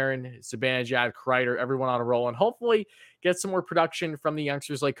get Panarin, Zibanejad, Kreider, everyone on a roll, and hopefully get some more production from the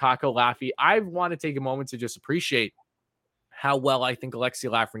youngsters like Kakko, Laffy. I want to take a moment to just appreciate how well I think Alexis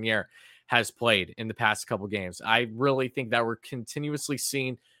Lafreniere has played in the past couple games. I really think that we're continuously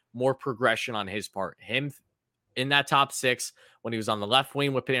seeing more progression on his part. Him in that top 6 when he was on the left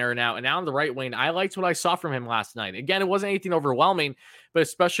wing with Panarin now, and now on the right wing. I liked what I saw from him last night. Again, it wasn't anything overwhelming, but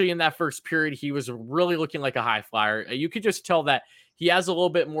especially in that first period, he was really looking like a high flyer. You could just tell that he has a little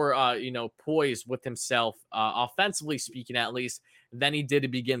bit more, poise with himself, offensively speaking, at least, than he did to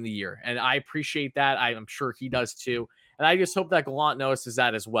begin the year. And I appreciate that. I'm sure he does too. And I just hope that Gallant notices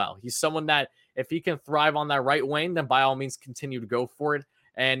that as well. He's someone that if he can thrive on that right wing, then by all means continue to go for it.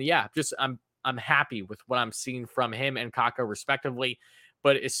 And yeah, I'm happy with what I'm seeing from him and Kakko respectively,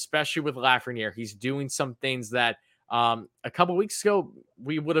 but especially with Lafreniere, he's doing some things that A couple weeks ago,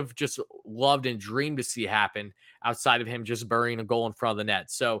 we would have just loved and dreamed to see happen outside of him just burying a goal in front of the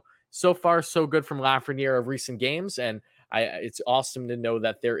net. So far, so good from Lafreniere of recent games. And it's awesome to know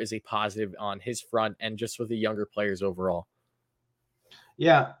that there is a positive on his front and just with the younger players overall.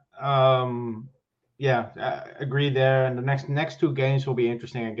 Yeah. Agree there. And the next two games will be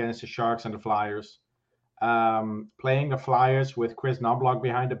interesting against the Sharks and the Flyers. Playing the Flyers with Chris Knobloch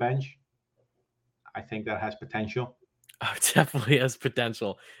behind the bench, I think that has potential. Oh, it definitely has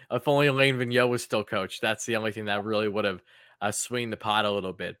potential. If only Alain Vigneault was still coach, that's the only thing that really would have swing the pot a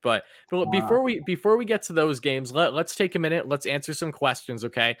little bit. But before we get to those games, let's take a minute. Let's answer some questions,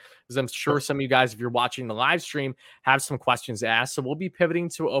 okay? Because I'm sure some of you guys, if you're watching the live stream, have some questions to ask. So we'll be pivoting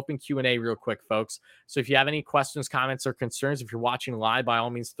to open Q&A real quick, folks. So if you have any questions, comments, or concerns, if you're watching live, by all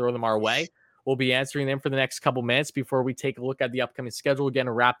means, throw them our way. We'll be answering them for the next couple minutes before we take a look at the upcoming schedule again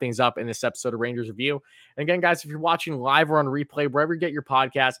and wrap things up in this episode of Rangers Review. And again, guys, if you're watching live or on replay, wherever you get your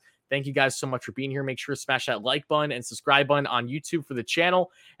podcast, thank you guys so much for being here. Make sure to smash that like button and subscribe button on YouTube for the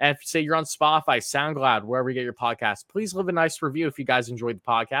channel. And if you say you're on Spotify, SoundCloud, wherever you get your podcast, please leave a nice review if you guys enjoyed the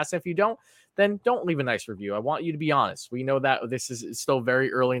podcast. And if you don't, then don't leave a nice review. I want you to be honest. We know that this is still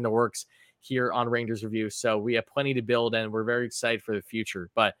very early in the works here on Rangers Review, so we have plenty to build, and we're very excited for the future.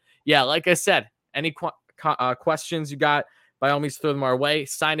 But yeah, like I said, any questions you got, by all means, throw them our way.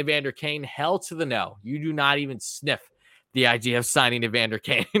 Sign Evander Kane, hell to the no. You do not even sniff the idea of signing Evander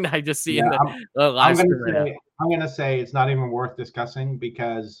Kane. I just see in the live stream right now. I'm going to say it's not even worth discussing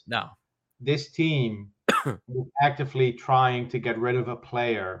because this team is actively trying to get rid of a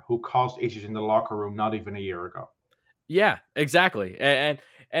player who caused issues in the locker room not even a year ago. Yeah, exactly.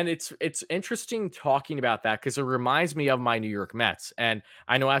 And it's interesting talking about that because it reminds me of my New York Mets. And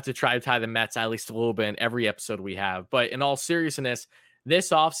I know I have to try to tie the Mets at least a little bit in every episode we have. But in all seriousness, this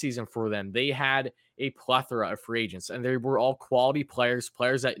offseason for them, they had a plethora of free agents, and they were all quality players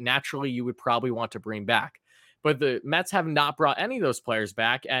that naturally you would probably want to bring back. But the Mets have not brought any of those players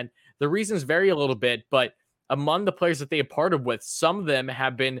back. And the reasons vary a little bit, but among the players that they have parted with, some of them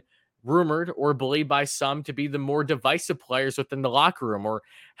have been rumored or believed by some to be the more divisive players within the locker room or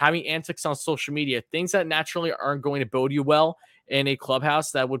having antics on social media, things that naturally aren't going to bode you well in a clubhouse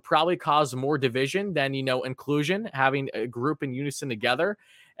that would probably cause more division than, inclusion, having a group in unison together.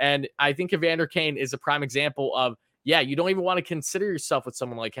 And I think Evander Kane is a prime example of, you don't even want to consider yourself with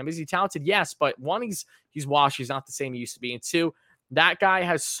someone like him. Is he talented? Yes, but one, he's washed. He's not the same he used to be. And two, that guy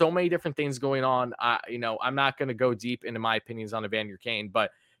has so many different things going on. I'm not going to go deep into my opinions on Evander Kane, but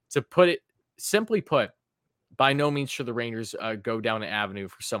to put it simply put, by no means should the Rangers go down an avenue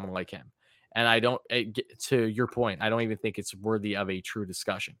for someone like him. And I don't, to your point, I don't even think it's worthy of a true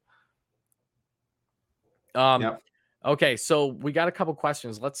discussion. Okay, so we got a couple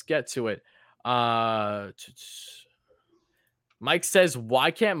questions. Let's get to it. Mike says,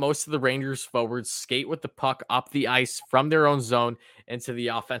 why can't most of the Rangers forwards skate with the puck up the ice from their own zone into the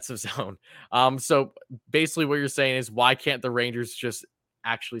offensive zone? So basically what you're saying is, why can't the Rangers just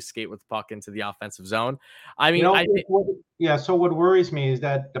actually skate with the puck into the offensive zone? I mean, so what worries me is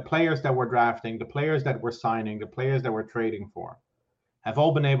that the players that we're drafting, the players that we're signing, the players that we're trading for have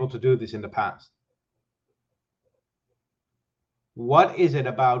all been able to do this in the past. What is it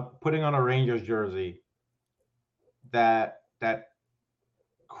about putting on a Rangers jersey that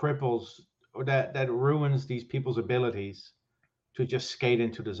cripples or that ruins these people's abilities to just skate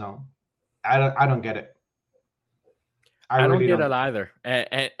into the zone? I don't get it. I don't get it either.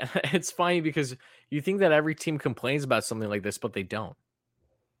 And it's funny because you think that every team complains about something like this, but they don't.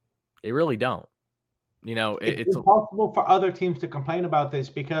 They really don't. It's impossible for other teams to complain about this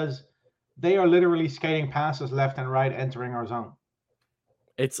because they are literally skating passes left and right, entering our zone.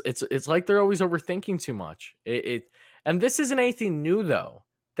 It's like they're always overthinking too much. And this isn't anything new though.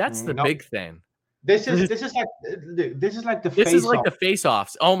 That's the big thing. This is like the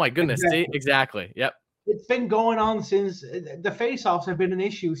face-offs. Oh my goodness. Exactly. Yep. It's been going on since the face-offs have been an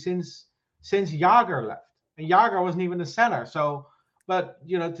issue since Jágr left. And Jágr wasn't even the center. So, but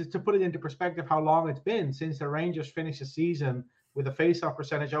to put it into perspective, how long it's been since the Rangers finished the season with a face-off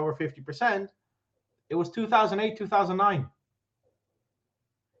percentage over 50%, it was 2008, 2009.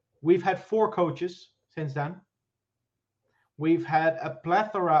 We've had 4 coaches since then. We've had a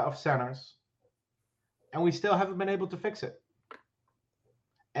plethora of centers, and we still haven't been able to fix it.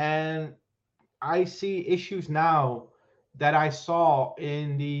 And I see issues now that I saw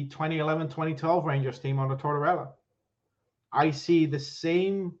in the 2011-2012 Rangers team under Tortorella. I see the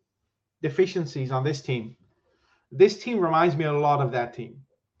same deficiencies on this team. This team reminds me a lot of that team.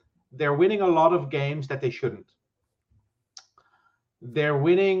 They're winning a lot of games that they shouldn't. They're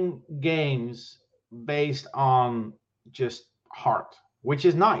winning games based on just heart, which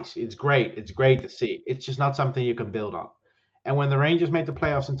is nice. It's great. It's great to see. It's just not something you can build on. And when the Rangers made the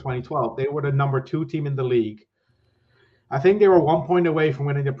playoffs in 2012, they were the number 2 team in the league. I think they were 1 point away from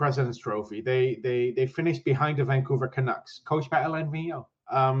winning the President's Trophy. They finished behind the Vancouver Canucks, coached by Alain Vigneault.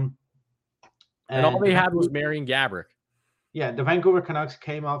 And all they had was Marian Gaborik. Yeah, the Vancouver Canucks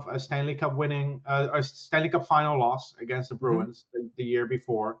came off a Stanley Cup final loss against the Bruins the year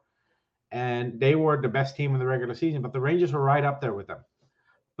before, and they were the best team in the regular season. But the Rangers were right up there with them.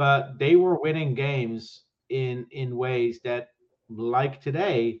 But they were winning games in ways that, like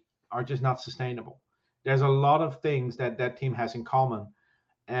today, are just not sustainable. There's a lot of things that team has in common,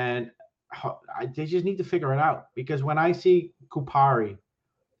 and they just need to figure it out. Because when I see Kupari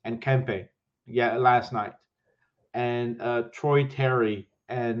and Kempe, last night, and Troy Terry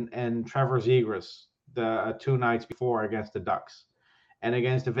and Trevor Zegras the 2 nights before against the Ducks, and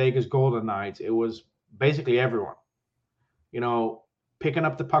against the Vegas Golden Knights, it was basically everyone, picking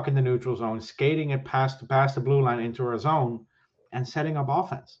up the puck in the neutral zone, skating it past the blue line into our zone, and setting up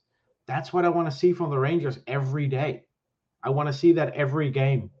offense. That's what I want to see from the Rangers every day. I want to see that every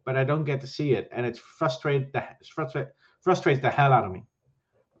game, but I don't get to see it, and it frustrates the hell out of me.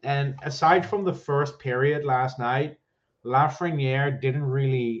 And aside from the first period last night, Lafreniere didn't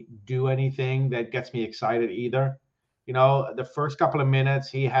really do anything that gets me excited either. The first couple of minutes,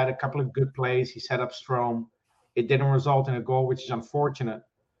 he had a couple of good plays. He set up Strome. It didn't result in a goal, which is unfortunate.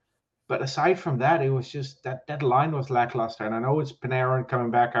 But aside from that, it was just that line was lackluster. And I know it's Panarin coming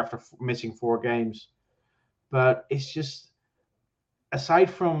back after missing 4 games. But it's just,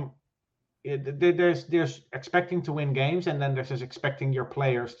 aside from, there's expecting to win games, and then there's just expecting your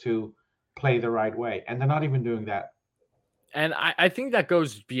players to play the right way. And they're not even doing that. And I think that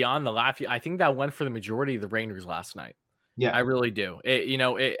goes beyond the laugh. I think that went for the majority of the Rangers last night. Yeah, I really do.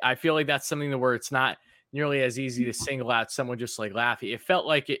 I feel like that's something where it's not nearly as easy to single out someone just like Laffy. It felt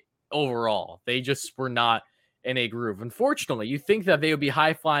like it overall. They just were not in a groove. Unfortunately, you think that they would be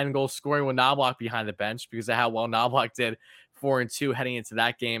high flying goal scoring with Knoblauch behind the bench because of how well Knoblauch did 4-2 heading into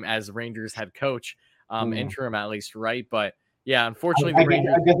that game as Rangers head coach, interim at least, right? But yeah, unfortunately, I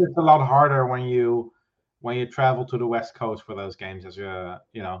guess it's a lot harder when you travel to the West Coast for those games as a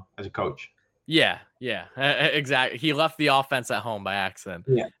coach. Yeah, exactly. He left the offense at home by accident.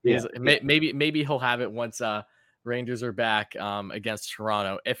 Maybe he'll have it once Rangers are back against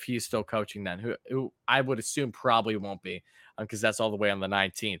Toronto, if he's still coaching then, who I would assume probably won't be, because that's all the way on the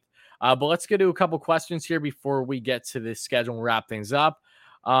 19th. But let's get to a couple questions here before we get to the schedule and wrap things up.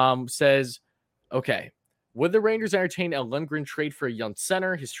 Says, okay, would the Rangers entertain a Lindgren trade for a young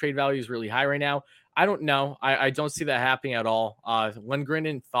center? His trade value is really high right now. I don't know. I don't see that happening at all. Lindgren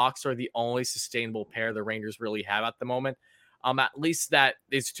and Fox are the only sustainable pair the Rangers really have at the moment. At least that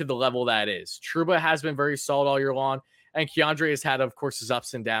is to the level that is. Trouba has been very solid all year long, and K'Andre has had, of course, his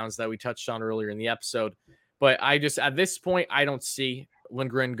ups and downs that we touched on earlier in the episode. But at this point, I don't see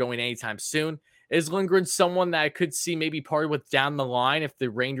Lindgren going anytime soon. Is Lindgren someone that I could see maybe part with down the line if the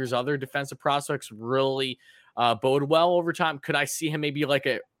Rangers' other defensive prospects really bode well over time? Could I see him maybe like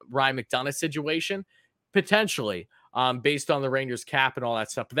a Ryan McDonagh situation? Potentially, based on the Rangers cap and all that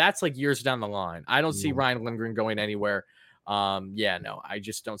stuff. But that's like years down the line. I don't see Ryan Lindgren going anywhere. No, I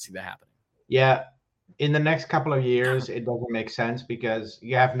just don't see that happening. Yeah. In the next couple of years, it doesn't make sense because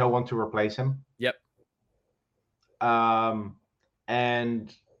you have no one to replace him. Yep.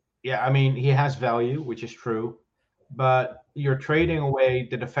 And yeah, I mean, he has value, which is true, but you're trading away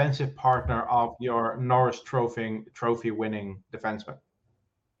the defensive partner of your Norris trophy winning defenseman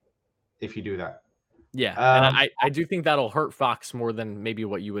if you do that. Yeah, and I do think that'll hurt Fox more than maybe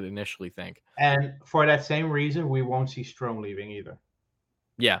what you would initially think. And for that same reason, we won't see Strome leaving either.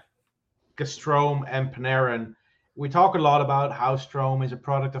 Yeah. Because Strome and Panarin, we talk a lot about how Strome is a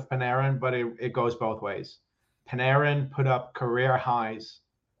product of Panarin, but it goes both ways. Panarin put up career highs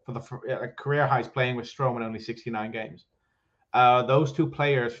playing with Strome in only 69 games. Those two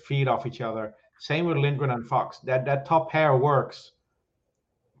players feed off each other. Same with Lindgren and Fox. That top pair works.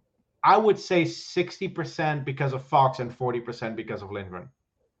 I would say 60% because of Fox and 40% because of Lindgren.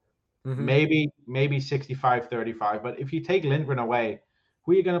 Mm-hmm. Maybe 65-35. But if you take Lindgren away,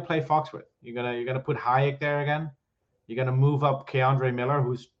 who are you going to play Fox with? You're gonna put Hayek there again? You're going to move up K'Andre Miller,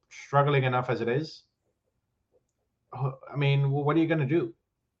 who's struggling enough as it is? I mean, what are you going to do?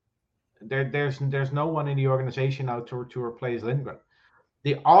 There's no one in the organization now to replace Lindgren.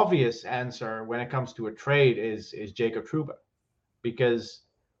 The obvious answer when it comes to a trade is Jacob Trouba, because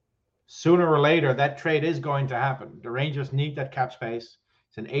sooner or later that trade is going to happen. The Rangers need that cap space.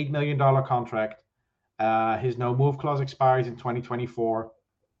 It's an $8 million contract. His no move clause expires in 2024.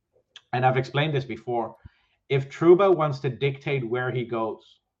 And I've explained this before. if Trouba wants to dictate where he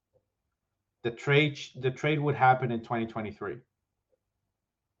goes, the trade would happen in 2023.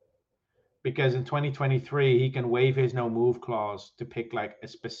 Because in 2023 he can waive his no move clause to pick like a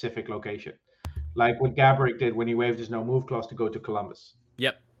specific location, like what Gaborik did when he waived his no move clause to go to Columbus.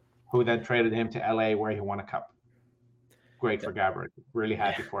 Yep. Who then traded him to LA where he won a cup. Great for Gaborik. Really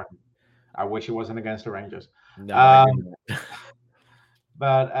happy for him. I wish it wasn't against the Rangers. No,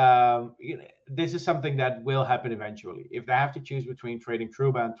 But this is something that will happen eventually. If they have to choose between trading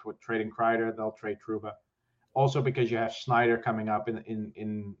Trouba and trading Kreider, they'll trade Trouba. Also because you have Schneider coming up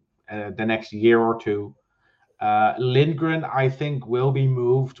in the next year or two. Lindgren, I think, will be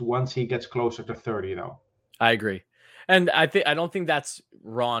moved once he gets closer to 30, though. I agree. And I don't think that's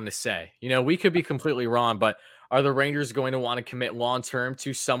wrong to say. You know, we could be completely wrong, but are the Rangers going to want to commit long-term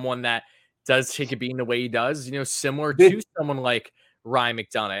to someone that does take a beating the way he does? You know, similar to someone like Ryan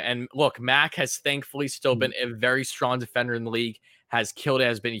McDonagh. And look, Mac has thankfully still been a very strong defender in the league, has killed it,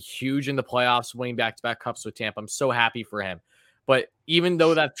 has been huge in the playoffs, winning back-to-back cups with Tampa. I'm so happy for him. But even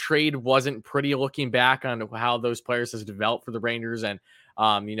though that trade wasn't pretty looking back on how those players has developed for the Rangers and,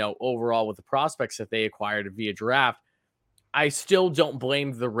 you know, overall with the prospects that they acquired via draft, I still don't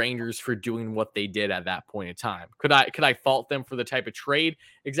blame the Rangers for doing what they did at that point in time. Could I fault them for the type of trade?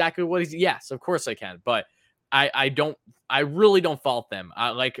 Exactly what is? Yes, of course I can. But I really don't fault them.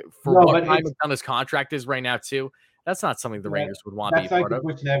 Like for what Ryan McDonagh's contract is right now too. That's not something the Rangers would want to be part of. That's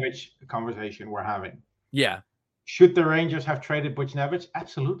like the Buchnevich conversation we're having. Yeah. Should the Rangers have traded Buchnevich?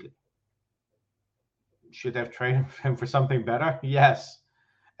 Absolutely. Should they have traded him for something better? Yes.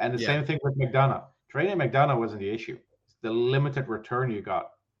 And the same thing with McDonagh. Trading McDonagh wasn't the issue. It's the limited return you got.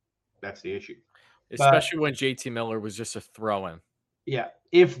 That's the issue. Especially when JT Miller was just a throw-in. Yeah.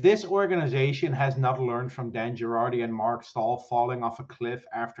 If this organization has not learned from Dan Girardi and Mark Stahl falling off a cliff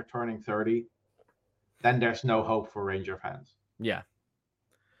after turning 30, then there's no hope for Ranger fans. Yeah.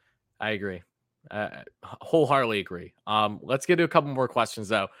 I agree. Wholeheartedly agree. Let's get to a couple more questions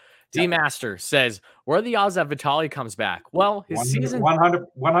though. D Master says, "Where are the odds that Vitali comes back?" Well, his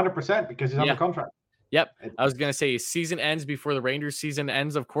 100% because he's on the contract. Yep, I was gonna say his season ends before the Rangers' season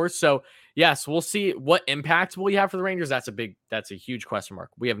ends, of course. So yes, we'll see what impact will he have for the Rangers. That's a huge question mark.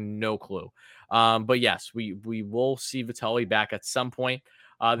 We have no clue. But yes, we will see Vitali back at some point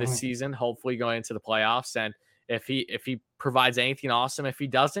this season. Hopefully, going into the playoffs. And if he provides anything awesome, if he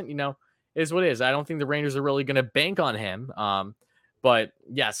doesn't, you know. Is what it is. I don't think the Rangers are really going to bank on him. But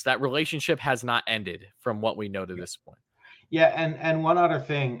yes, that relationship has not ended from what we know to this point. Yeah, and one other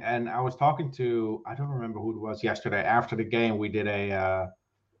thing, and I was talking to, I don't remember who it was yesterday. After the game, we did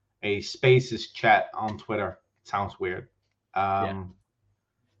a Spaces chat on Twitter. It sounds weird. And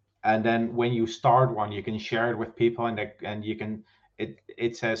then when you start one, you can share it with people, and you can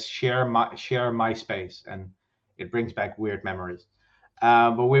it says share MySpace, and it brings back weird memories.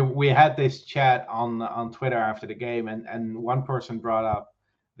 But we had this chat on Twitter after the game, and one person brought up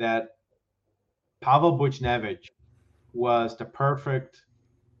that Pavel Buchnevich was the perfect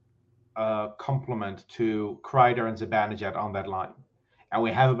complement to Kreider and Zibanejad on that line, and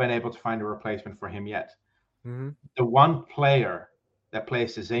we haven't been able to find a replacement for him yet. Mm-hmm. The one player that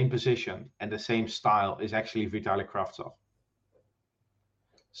plays the same position and the same style is actually Vitaly Kravtsov.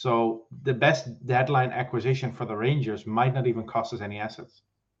 So the best deadline acquisition for the Rangers might not even cost us any assets.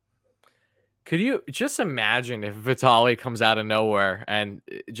 Could you just imagine if Vitali comes out of nowhere and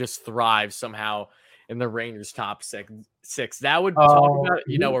just thrives somehow in the Rangers' top six? That would talk about,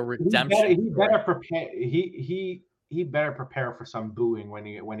 you know, a redemption. He better prepare. He better prepare for some booing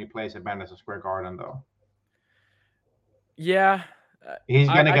when he plays at Madison Square Garden, though. Yeah, he's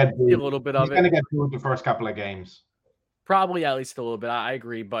gonna get booed. A little bit of it. He's gonna get booed the first couple of games. Probably at least a little bit. I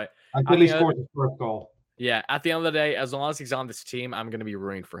agree, but until he scores his first goal. Yeah, at the end of the day, as long as he's on this team, I'm going to be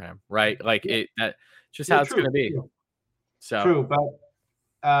rooting for him, right? Like that's just how it's going to be. True. So true,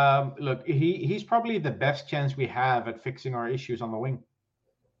 but look, he's probably the best chance we have at fixing our issues on the wing.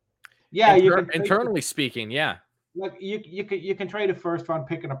 Yeah, internally speaking, yeah. Like you can trade a first round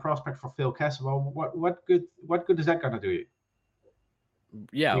pick and a prospect for Phil Kessel. Well, what good is that going to do you?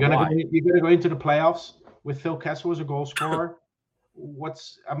 Yeah, you're gonna go into the playoffs with Phil Kessel as a goal scorer.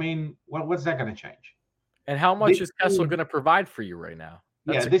 What's that going to change? And how much is Kessel going to provide for you right now?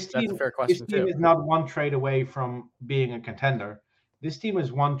 That's that's a fair question this team is not one trade away from being a contender. This team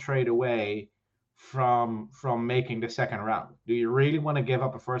is one trade away from making the second round. Do you really want to give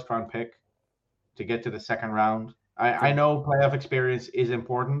up a first round pick to get to the second round? I know playoff experience is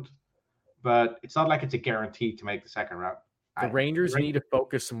important, but it's not like it's a guarantee to make the second round. The Rangers need to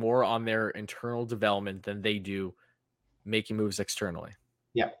focus more on their internal development than they do making moves externally.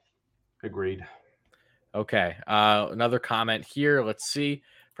 Yeah, agreed. Okay. Another comment here. Let's see.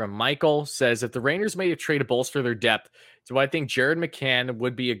 From Michael says, if the Rangers made a trade to bolster their depth, do I think Jared McCann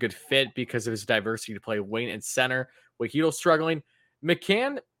would be a good fit because of his diversity to play wing and center? Wahito struggling.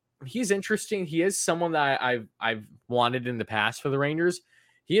 McCann, he's interesting. He is someone that I've wanted in the past for the Rangers.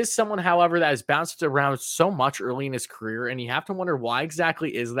 He is someone, however, that has bounced around so much early in his career, and you have to wonder why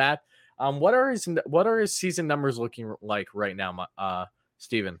exactly is that. What are his season numbers looking like right now,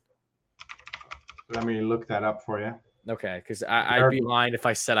 Steven? Let me look that up for you. Okay, because I'd be lying if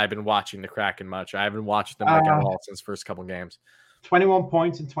I said I've been watching the Kraken much. I haven't watched them like at all since first couple games. 21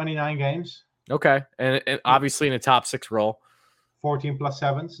 points in 29 games. Okay, and obviously in a top 6 role. 14 plus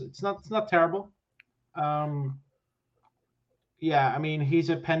 7s. It's not terrible. Yeah, I mean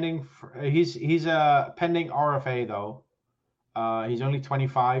he's a pending RFA though. He's only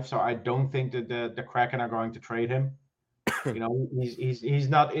 25, so I don't think that the Kraken are going to trade him. You know, he's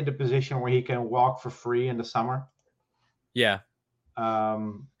not in the position where he can walk for free in the summer. Yeah.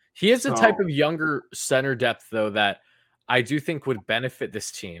 He is the type of younger center depth, though, that I do think would benefit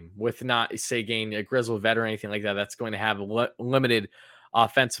this team with not, say, getting a grizzled vet or anything like that. That's going to have limited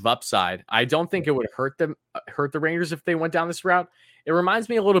offensive upside. I don't think it would hurt the Rangers if they went down this route. It reminds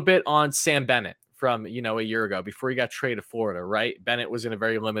me a little bit on Sam Bennett from, a year ago before he got traded to Florida, right? Bennett was in a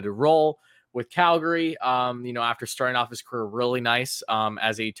very limited role with Calgary, after starting off his career really nice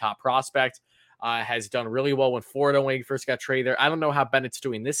as a top prospect. Has done really well in Florida when he first got traded there. I don't know how Bennett's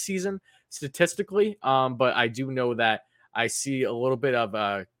doing this season statistically, but I do know that I see a little bit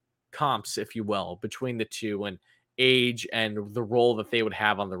of comps, if you will, between the two and age and the role that they would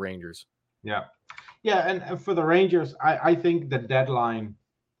have on the Rangers. Yeah. Yeah, and for the Rangers, I think the deadline,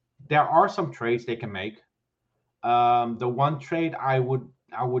 there are some trades they can make. The one trade I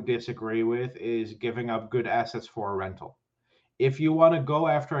would disagree with is giving up good assets for a rental. If you want to go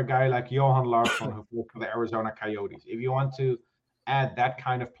after a guy like Johan Larsson, who played for the Arizona Coyotes, if you want to add that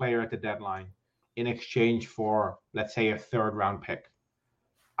kind of player at the deadline in exchange for, let's say, a 3rd-round pick,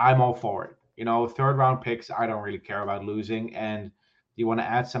 I'm all for it. 3rd-round picks, I don't really care about losing. And you want to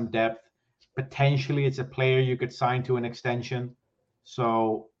add some depth. Potentially, it's a player you could sign to an extension.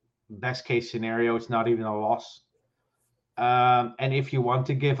 So, best case scenario, it's not even a loss. And if you want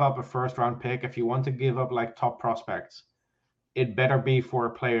to give up a 1st-round pick, if you want to give up like top prospects, it better be for a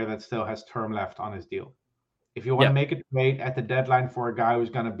player that still has term left on his deal. If you want to make a trade at the deadline for a guy who's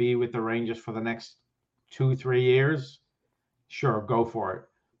going to be with the Rangers for the next 2-3 years, sure, go for it.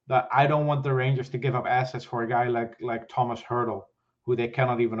 But I don't want the Rangers to give up assets for a guy like Thomas Hertl, who they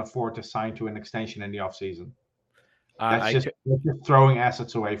cannot even afford to sign to an extension in the offseason. That's just throwing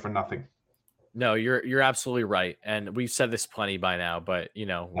assets away for nothing. No, you're absolutely right, and we've said this plenty by now. But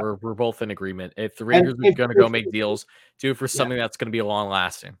we're both in agreement. If the Rangers are going to go make deals, do it for something that's going to be long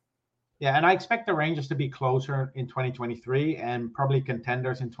lasting. Yeah, and I expect the Rangers to be closer in 2023 and probably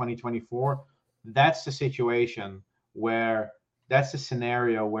contenders in 2024. That's the situation where that's the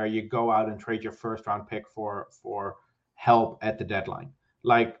scenario where you go out and trade your 1st-round pick for help at the deadline,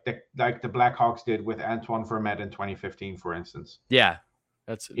 like the Blackhawks did with Antoine Vermette in 2015, for instance. Yeah,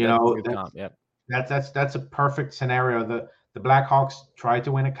 that's a perfect scenario. The Blackhawks tried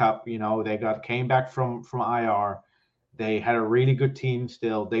to win a cup. They came back from IR. They had a really good team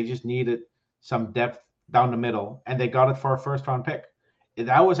still. They just needed some depth down the middle, and they got it for a 1st-round pick.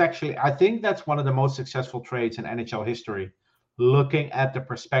 That was actually, I think that's one of the most successful trades in NHL history, looking at the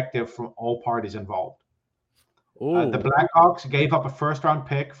perspective from all parties involved. The Blackhawks gave up a 1st-round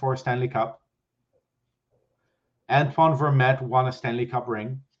pick for a Stanley Cup. Antoine Vermette won a Stanley Cup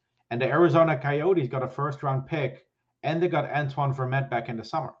ring. And the Arizona Coyotes got a 1st-round pick, and they got Antoine Vermette back in the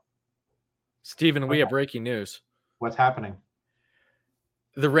summer. Steven, we have breaking news. What's happening?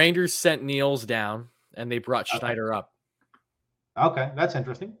 The Rangers sent Niels down, and they brought Schneider up. Okay, that's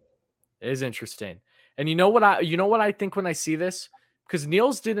interesting. It is interesting. And you know what I think when I see this? Because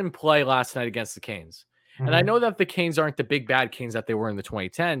Niels didn't play last night against the Canes. Mm-hmm. And I know that the Canes aren't the big bad Canes that they were in the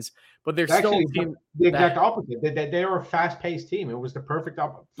 2010s, but they're still a team. The exact opposite. They were a fast-paced team. It was the perfect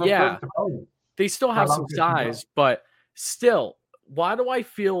opponent. They still have some size, but still, why do I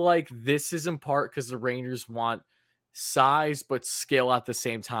feel like this is in part because the Rangers want size but skill at the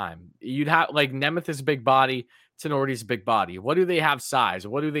same time? You'd have like Nemeth is a big body, Tenorti's a big body. What do they have size?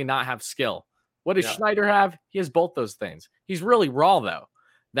 What do they not have skill? What does Schneider have? He has both those things. He's really raw though.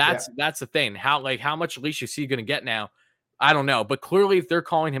 That's the thing. How much leash is he going to get now? I don't know, but clearly if they're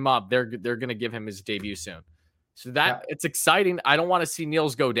calling him up, they're going to give him his debut soon. So it's exciting. I don't want to see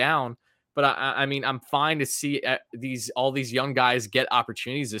Niels go down, but I mean, I'm fine to see all these young guys get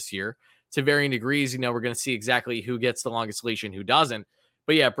opportunities this year to varying degrees. We're going to see exactly who gets the longest leash and who doesn't.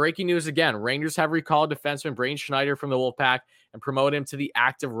 But yeah, breaking news again. Rangers have recalled defenseman Braden Schneider from the Wolfpack and promoted him to the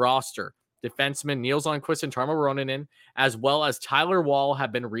active roster. Defenseman Niels Lundqvist and Tarmo Ronanen, as well as Tyler Wall,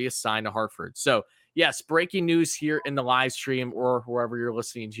 have been reassigned to Hartford. So, yes, breaking news here in the live stream or wherever you're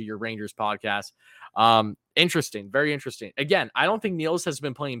listening to your Rangers podcast. Interesting, very interesting. Again, I don't think Niels has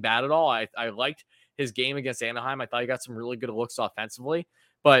been playing bad at all. I liked his game against Anaheim. I thought he got some really good looks offensively.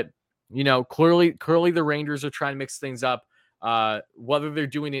 But, clearly the Rangers are trying to mix things up. Whether they're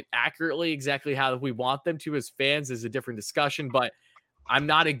doing it accurately, exactly how we want them to as fans, is a different discussion. But I'm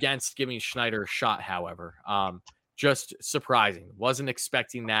not against giving Schneider a shot, however. Just surprising. Wasn't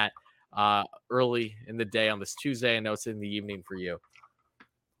expecting that early in the day on this Tuesday. I know it's in the evening for you.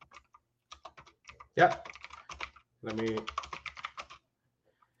 Yeah.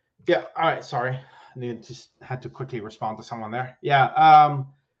 Yeah. All right. Sorry. Just had to quickly respond to someone there. Yeah.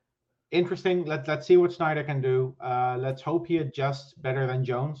 Interesting. Let's see what Schneider can do. Let's hope he adjusts better than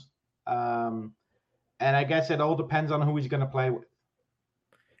Jones. And I guess it all depends on who he's going to play with.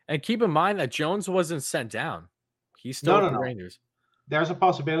 And keep in mind that Jones wasn't sent down. He's still with the Rangers. There's a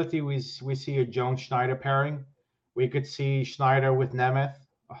possibility we see a Jones-Schneider pairing. We could see Schneider with Nemeth.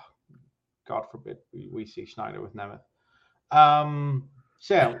 Oh, God forbid we see Schneider with Nemeth.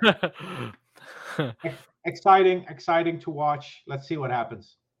 So exciting to watch. Let's see what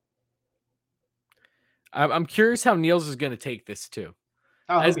happens. I'm curious how Niels is going to take this too.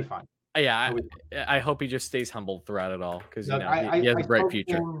 Oh, he'll be fine. Yeah, I hope he just stays humble throughout it all because he has a bright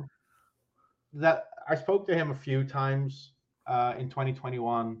future. I spoke to him a few times in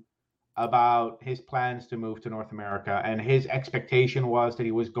 2021 about his plans to move to North America, and his expectation was that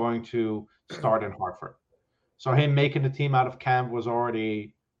he was going to start in Hartford. So him making the team out of camp was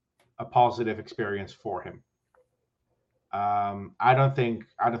already a positive experience for him. I don't think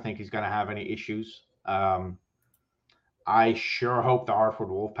he's going to have any issues. I sure hope the Hartford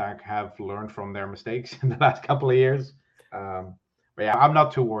Wolfpack have learned from their mistakes in the last couple of years. But yeah, I'm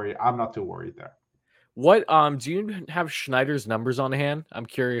not too worried. There. What do you have Schneider's numbers on hand? I'm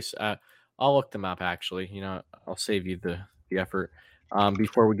curious. I'll look them up actually. I'll save you the effort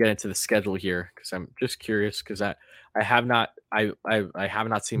before we get into the schedule here because I'm just curious because I have not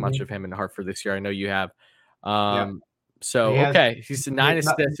seen much of him in Hartford this year. I know you have. So he's 9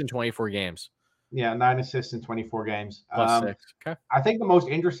 assists in 24 games. Yeah, 9 assists in 24 games. Plus 6. Okay. I think the most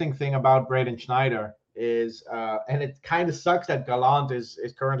interesting thing about Braden Schneider is, and it kind of sucks that Gallant is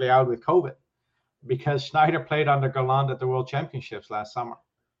currently out with COVID, because Schneider played under Gallant at the World Championships last summer.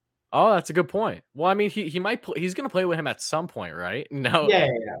 Oh, that's a good point. Well, I mean, he might he's going to play with him at some point, right? No.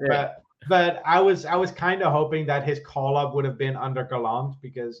 Yeah. But I was kind of hoping that his call up would have been under Gallant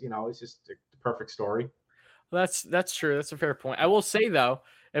because it's just the perfect story. Well, that's true. That's a fair point. I will say though,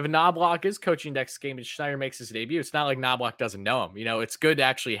 if Knobloch is coaching next game and Schneider makes his debut, it's not like Knobloch doesn't know him. It's good to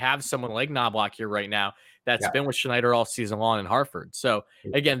actually have someone like Knobloch here right now that's been with Schneider all season long in Hartford. So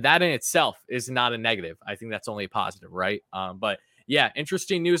again, that in itself is not a negative. I think that's only a positive, right? But yeah,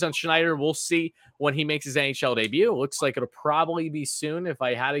 interesting news on Schneider. We'll see when he makes his NHL debut. It looks like it'll probably be soon if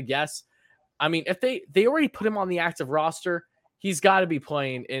I had to guess. I mean, if they already put him on the active roster, he's got to be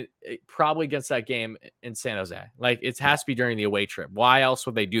playing probably against that game in San Jose. Like, it has to be during the away trip. Why else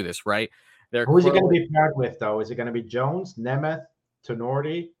would they do this, right? Who's he going to be paired with, though? Is it going to be Jones, Nemeth,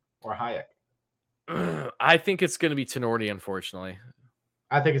 Tinordi, or Hayek? I think it's going to be Tinordi, unfortunately.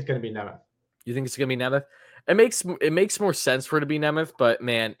 I think it's going to be Nemeth. You think it's going to be Nemeth? It makes more sense for it to be Nemeth, but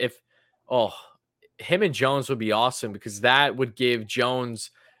man, him and Jones would be awesome because that would give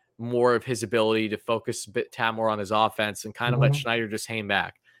Jones more of his ability to focus a bit more on his offense and kind of let Schneider just hang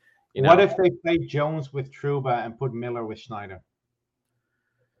back. What if they play Jones with Trouba and put Miller with Schneider?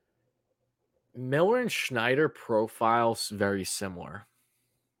 Miller and Schneider profiles very similar.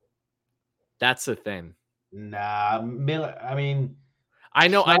 That's the thing. Nah, Miller. I mean, I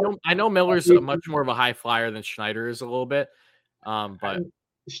know Miller's much more of a high flyer than Schneider is a little bit. But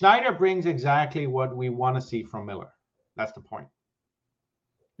Schneider brings exactly what we want to see from Miller. That's the point.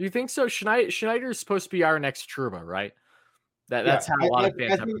 You think so? Schneider is supposed to be our next Trouba, right? That's how a lot of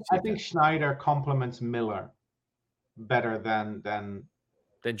fans have perceived I think Schneider complements Miller better than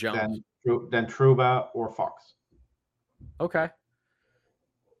Jones, than Trouba or Fox. Okay.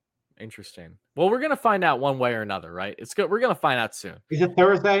 Interesting. Well, we're gonna find out one way or another, right? It's good. We're gonna find out soon. Is it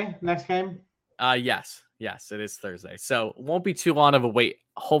Thursday next game? Yes, it is Thursday. So it won't be too long of a wait.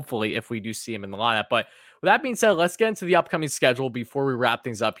 Hopefully, if we do see him in the lineup. But with that being said, let's get into the upcoming schedule before we wrap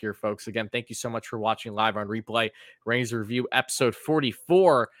things up here, folks. Again, thank you so much for watching live on replay. Rangers Review episode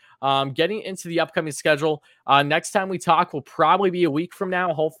 44. Getting into the upcoming schedule. Next time we talk will probably be a week from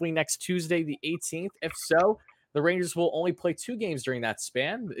now. Hopefully next Tuesday, the 18th. If so, the Rangers will only play 2 games during that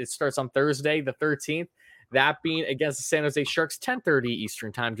span. It starts on Thursday, the 13th, that being against the San Jose Sharks, 10:30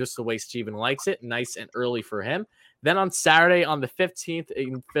 Eastern time, just the way Steven likes it. Nice and early for him. Then on Saturday, on the 15th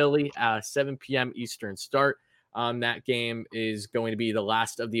in Philly, 7 p.m. Eastern start. That game is going to be the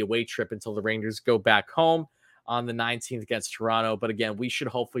last of the away trip until the Rangers go back home on the 19th against Toronto. But again, we should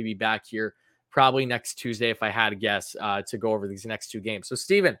hopefully be back here probably next Tuesday, if I had to guess, to go over these next 2 games. So,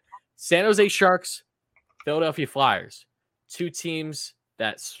 Steven, San Jose Sharks, Philadelphia Flyers, 2 teams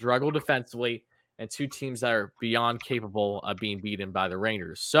that struggle defensively and 2 teams that are beyond capable of being beaten by the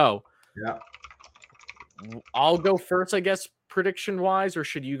Rangers. So, Yeah. I'll go first, I guess, prediction-wise, or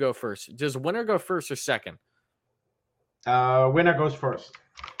should you go first? Does winner go first or second? Winner goes first.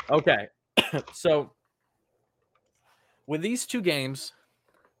 Okay. So, with these 2 games,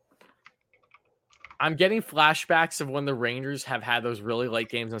 I'm getting flashbacks of when the Rangers have had those really late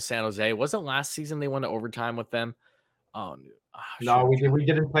games in San Jose. It wasn't last season they went to overtime with them? No, we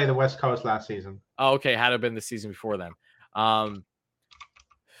didn't play the West Coast last season. Oh, okay. Had it been the season before then.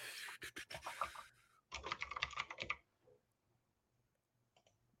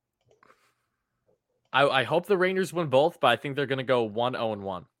 I hope the Rangers win both, but I think they're going to go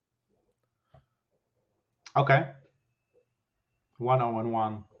 1-0-1. Okay.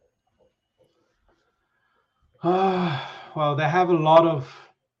 1-0-1. Well, they have a lot of.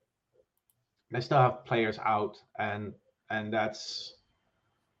 They still have players out, and that's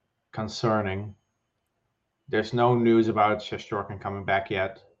concerning. There's no news about Shesterkin coming back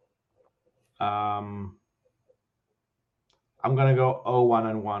yet. I'm gonna go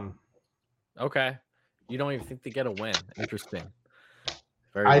 0-1-1. Okay. You don't even think they get a win. Interesting.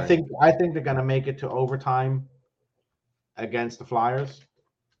 I think they're gonna make it to overtime against the Flyers,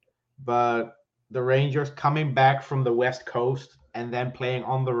 but the Rangers coming back from the West Coast and then playing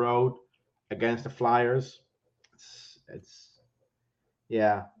on the road against the Flyers, it's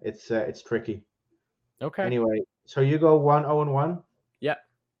tricky. Okay. Anyway, so you go 1-0-1. Yeah.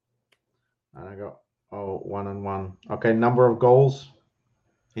 And I go 1-1. Okay, number of goals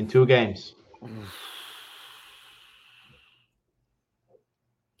in 2 games.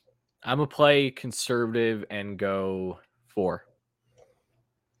 I'm going to play conservative and go 4.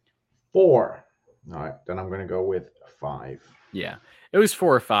 4. All right, then I'm going to go with 5. Yeah, it was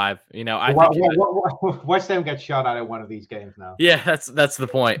 4 or 5. You know, I think watch them get shot out at one of these games now. Yeah, that's the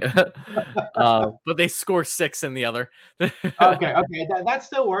point. But they score 6 in the other. Okay, that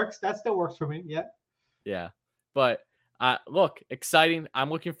still works. That still works for me. Yeah. Yeah, but look, exciting.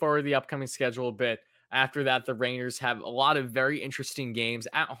 I'm looking forward to the upcoming schedule a bit. After that, the Rangers have a lot of very interesting games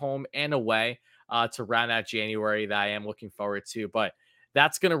at home and away to round out January that I am looking forward to. But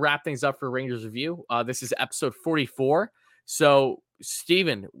that's going to wrap things up for Rangers Review. This is episode 44. So,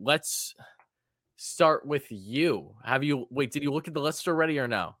 Steven, let's start with you. Did you look at the list already or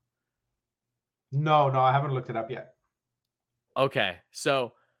no? No, I haven't looked it up yet. Okay,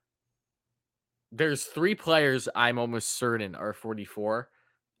 so there's 3 players I'm almost certain are 44.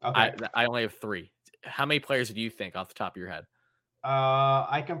 Okay. I only have 3. How many players do you think off the top of your head?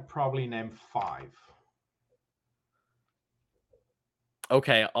 I can probably name 5.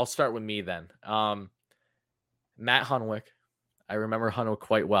 Okay, I'll start with me then. Matt Hunwick. I remember Hunwick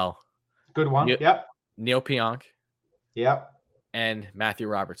quite well. Good one. Yep. Neil Pionk. Yep. And Matthew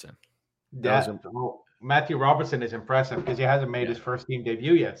Robertson. Matthew Robertson is impressive because he hasn't made his first team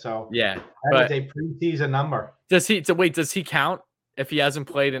debut yet. So yeah, that is a preseason number. Does he count if he hasn't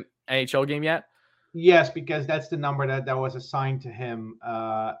played an NHL game yet? Yes, because that's the number that was assigned to him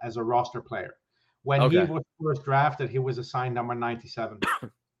as a roster player. When he was first drafted, he was assigned number 97.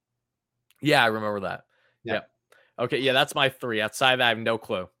 Yeah, I remember that. Yeah. Yep. Okay, yeah, that's my 3. Outside of that, I have no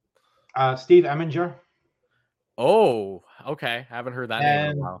clue. Steve Eminger. Oh, okay. I haven't heard that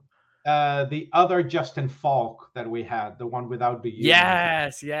name in a while. The other Justin Falk that we had, the one without the U.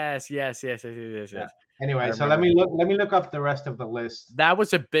 Yes. Anyway, so let me look up the rest of the list. That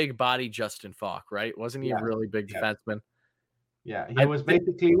was a big body Justin Falk, right? Wasn't he a really big defenseman? Yeah, he was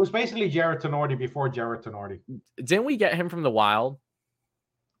basically Jarrett Tenorti before Jarrett Tenorti. Didn't we get him from the Wild?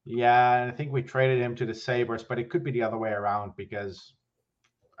 Yeah, I think we traded him to the Sabres, but it could be the other way around because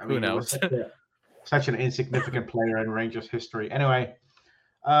who knows? He was such an insignificant player in Rangers history. Anyway,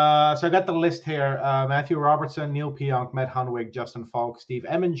 so I got the list here: Matthew Robertson, Neil Pionk, Matt Hunwick, Justin Falk, Steve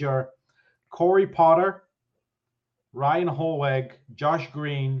Eminger, Corey Potter, Ryan Holweg, Josh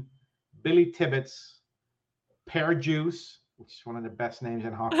Green, Billy Tibbetts, Pear Juice, which is one of the best names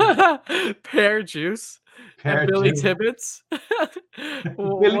in hockey. Pear Juice. Billy Tibbetts.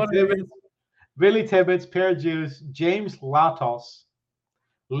 Billy Tibbetts, Pear Juice, James Latos,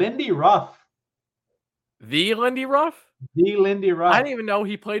 Lindy Ruff, The Lindy Ruff? The Lindy Ruff. I didn't even know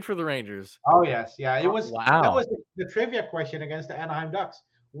he played for the Rangers. Oh yes, yeah. It was wow. That was the trivia question against the Anaheim Ducks.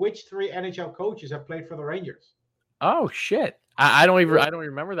 Which 3 NHL coaches have played for the Rangers? Oh shit! I don't even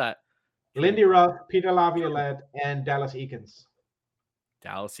remember that. Lindy Ruff, Peter Laviolette, and Dallas Eakins.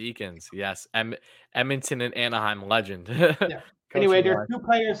 Dallas Eakins, yes. Edmonton and Anaheim legend. Yeah. Anyway, there's 2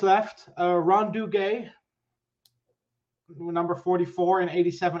 players left. Ron Duguay, number 44 in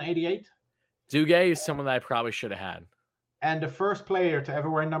 87-88. Duguay is someone that I probably should have had. And the first player to ever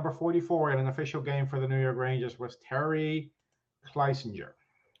wear number 44 in an official game for the New York Rangers was Terry Kleisinger.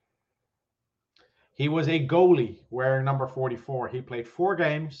 He was a goalie wearing number 44. He played 4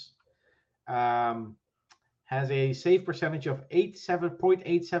 games. Has a save percentage of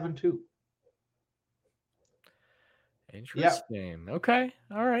 8.872. Interesting. Yep. Okay.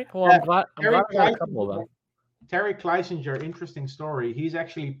 All right. Well, I'm glad I got a couple of them. Terry Kleisinger, interesting story. He's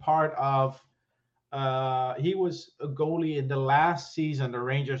actually part of he was a goalie in the last season. The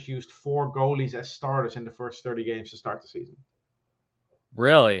Rangers used 4 goalies as starters in the first 30 games to start the season.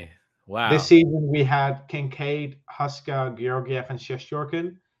 Really? Wow. This season we had Kincaid, Huska, Georgiev, and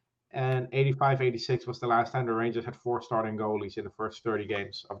Shesterkin. And 85-86 was the last time the Rangers had 4 starting goalies in the first 30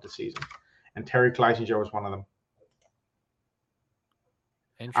 games of the season. And Terry Kleisinger was one of them.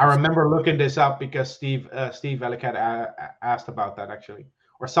 I remember looking this up because Steve Velikat asked about that, actually.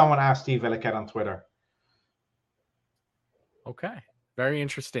 Or someone asked Steve Velikat on Twitter. Okay. Very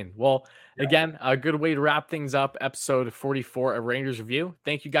interesting. Well, again, a good way to wrap things up. Episode 44 of Rangers Review.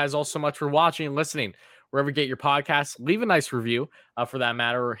 Thank you guys all so much for watching and listening. Wherever you get your podcasts, leave a nice review for that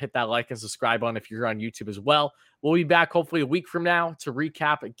matter, or hit that like and subscribe button if you're on YouTube as well. We'll be back hopefully a week from now to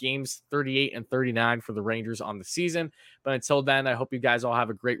recap games 38 and 39 for the Rangers on the season. But until then, I hope you guys all have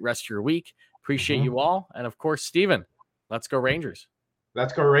a great rest of your week. Appreciate you all. And of course, Steven, let's go Rangers.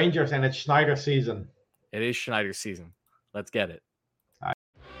 Let's go Rangers, and it's Schneider season. It is Schneider season. Let's get it.